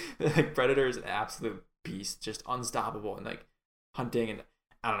 Like Predator is an absolute beast, just unstoppable and like hunting, and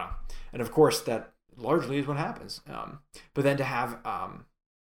I don't know. And of course, that largely is what happens. But then to have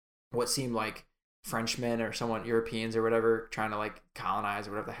what seemed like Frenchmen or Europeans or whatever, trying to like colonize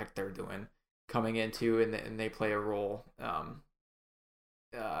or whatever the heck they're doing, coming into, and they play a role, kind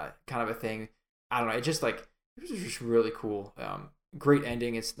of a thing. I don't know. It just like it was just really cool. Great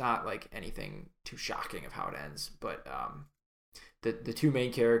ending. It's not like anything too shocking of how it ends, but the two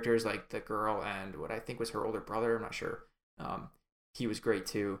main characters, like the girl and what I think was her older brother, I'm not sure. He was great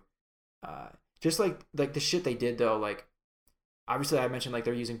too. Just like the shit they did though, like obviously I mentioned like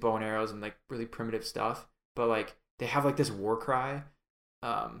they're using bow and arrows and like really primitive stuff, but like they have like this war cry,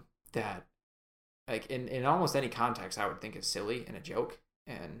 that like in almost any context I would think is silly and a joke,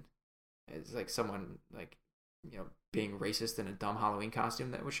 and it's like someone like, you know, being racist in a dumb Halloween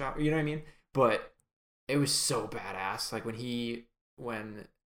costume that was shot, you know what I mean? But it was so badass. Like when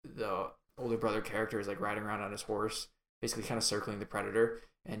the older brother character is like riding around on his horse, basically kind of circling the predator,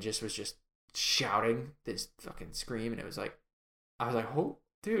 and was just shouting this fucking scream, and it was like, I was like, oh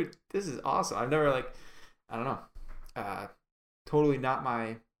dude, this is awesome. I've never like, I don't know, totally not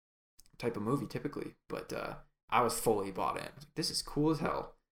my type of movie typically, but I was fully bought in. This is cool as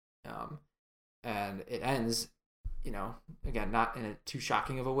hell. And it ends, you know, again, not in a too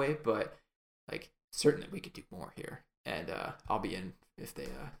shocking of a way, but like certainly we could do more here, and I'll be in if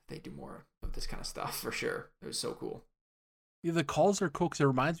they do more of this kind of stuff for sure. It was so cool. Yeah, the calls are cool because it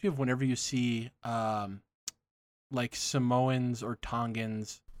reminds me of whenever you see like Samoans or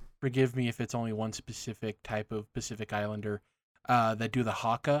Tongans. Forgive me if it's only one specific type of Pacific Islander that do the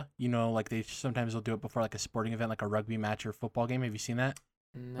haka. You know, like sometimes they'll do it before like a sporting event, like a rugby match or football game. Have you seen that?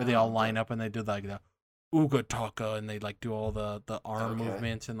 No, where they all line up and they do like the Uga Taka and they like do all the arm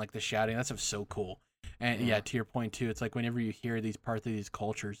movements and like the shouting. That stuff's so cool. And yeah, to your point too, it's like whenever you hear these parts of these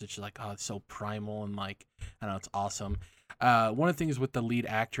cultures, it's just like, oh, it's so primal and like, I don't know, it's awesome. One of the things with the lead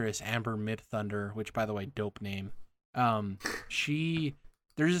actress, Amber Midthunder, which by the way, dope name.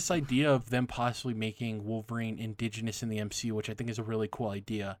 There's this idea of them possibly making Wolverine indigenous in the MCU, which I think is a really cool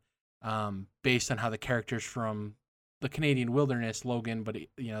idea. Based on how the characters from the Canadian wilderness, Logan, but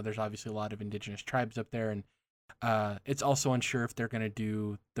you know, there's obviously a lot of indigenous tribes up there, and it's also unsure if they're going to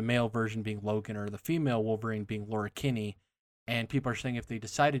do the male version being Logan or the female Wolverine being Laura Kinney. And people are saying if they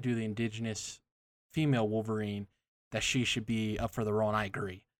decide to do the indigenous female Wolverine, that she should be up for the role, and I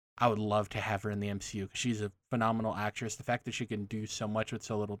agree. I would love to have her in the MCU because she's a phenomenal actress. The fact that she can do so much with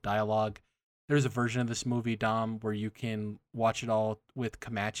so little dialogue. There's a version of this movie, Dom, where you can watch it all with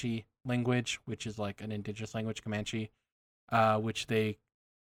Comanche language, which is like an indigenous language, Comanche,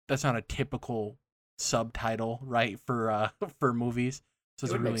 that's not a typical subtitle, right, for movies. So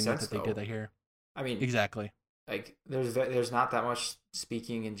it's really neat that they did that here. I mean, exactly. Like there's not that much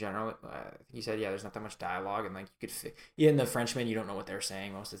speaking in general. You said, yeah, there's not that much dialogue, and like you could in the Frenchman, you don't know what they're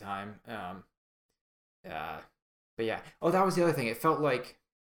saying most of the time. But yeah. Oh, that was the other thing. It felt like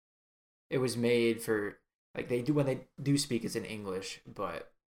it was made for like when they do speak, it's in English,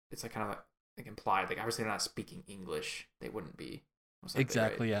 but it's like kind of like implied. Like obviously they're not speaking English. They wouldn't be.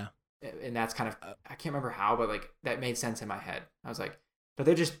 Exactly. Right? Yeah. And that's kind of I can't remember how, but like that made sense in my head. I was like, but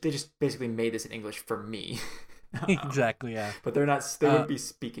they just basically made this in English for me. Exactly, yeah. But they wouldn't be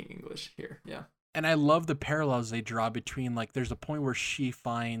speaking English here, yeah. And I love the parallels they draw between, like, there's a point where she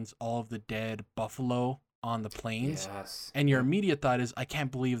finds all of the dead buffalo on the plains. Yes. And your immediate thought is, I can't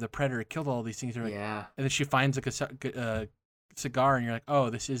believe the predator killed all these things. Like, yeah. And then she finds like a cigar, and you're like, oh,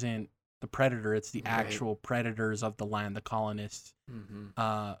 this isn't the predator. It's the actual predators of the land, the colonists.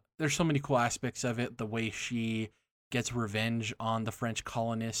 Mm-hmm. There's so many cool aspects of it. The way she gets revenge on the French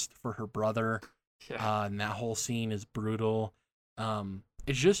colonist for her brother. Yeah. And that whole scene is brutal.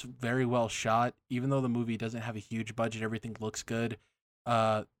 It's just very well shot. Even though the movie doesn't have a huge budget, everything looks good.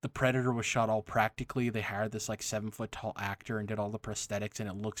 The Predator was shot all practically. They hired this like 7-foot tall actor and did all the prosthetics, and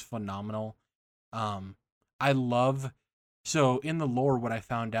it looks phenomenal. So in the lore, what I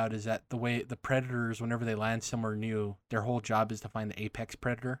found out is that the way the Predators, whenever they land somewhere new, their whole job is to find the apex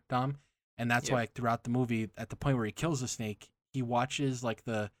predator, Dom. And that's why throughout the movie, at the point where he kills the snake, he watches like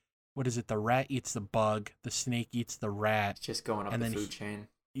the rat eats the bug, the snake eats the rat. It's just going up the food chain.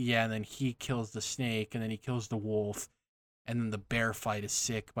 Yeah, and then he kills the snake, and then he kills the wolf, and then the bear fight is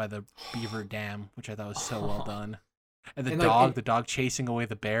sick by the beaver dam, which I thought was so well done. And the dog chasing away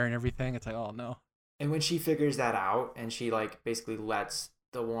the bear and everything. It's like, oh no. And when she figures that out, and she like basically lets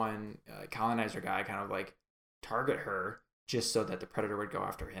the one colonizer guy kind of like target her, just so that the predator would go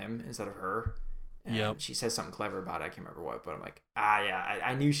after him instead of her. And she says something clever about it. I can't remember what, but I'm like, yeah,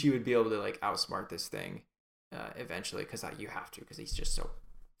 I knew she would be able to like outsmart this thing eventually, because you have to, because he's just so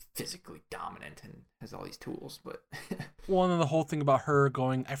physically dominant and has all these tools. But well, and then the whole thing about her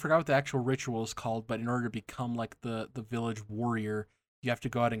going, I forgot what the actual ritual is called, but in order to become like the village warrior, you have to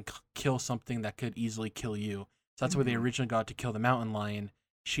go out and kill something that could easily kill you. So that's why they originally got to kill the mountain lion.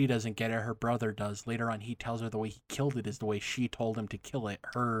 She doesn't get it. Her brother does. Later on, he tells her the way he killed it is the way she told him to kill it.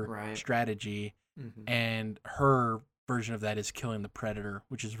 Her Right. strategy, and her version of that is killing the predator,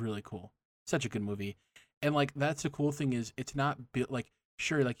 which is really cool. Such a good movie. And like that's the cool thing is it's not like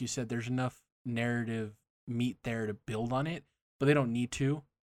sure, like you said, there's enough narrative meat there to build on it, but they don't need to.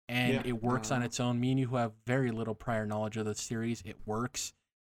 And Yeah. it works on its own. Me and you who have very little prior knowledge of the series, it works.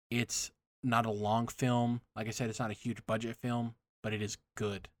 It's not a long film. Like I said, it's not a huge budget film, but it is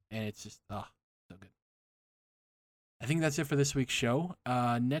good. And it's just so good. I think that's it for this week's show.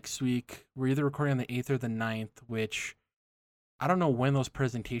 Next week, we're either recording on the 8th or the 9th, which I don't know when those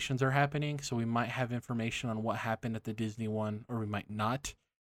presentations are happening, so we might have information on what happened at the Disney one, or we might not.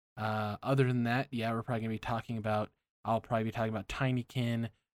 Other than that, yeah, we're probably going to be talking about, I'll probably be talking about Tinykin.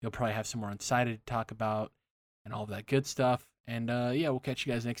 You'll probably have some more Unsighted to talk about and all of that good stuff. And yeah, we'll catch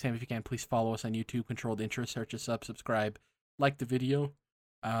you guys next time. If you can, please follow us on YouTube, Controlled Interest, search us up, subscribe, like the video,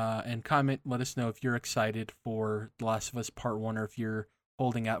 and comment. Let us know if you're excited for The Last of Us Part 1 or if you're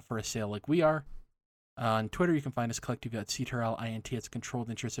holding out for a sale like we are. On Twitter, you can find us collectively at CTRLINT. It's Controlled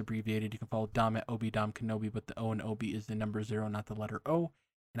Interest abbreviated. You can follow Dom at Dom Kenobi, but the O in Obi is the number 0, not the letter O.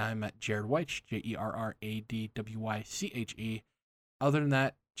 And I'm at Jared Wyche, JerradWyche. Other than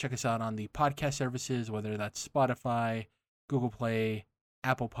that, check us out on the podcast services, whether that's Spotify, Google Play,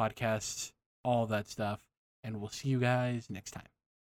 Apple Podcasts, all of that stuff. And we'll see you guys next time.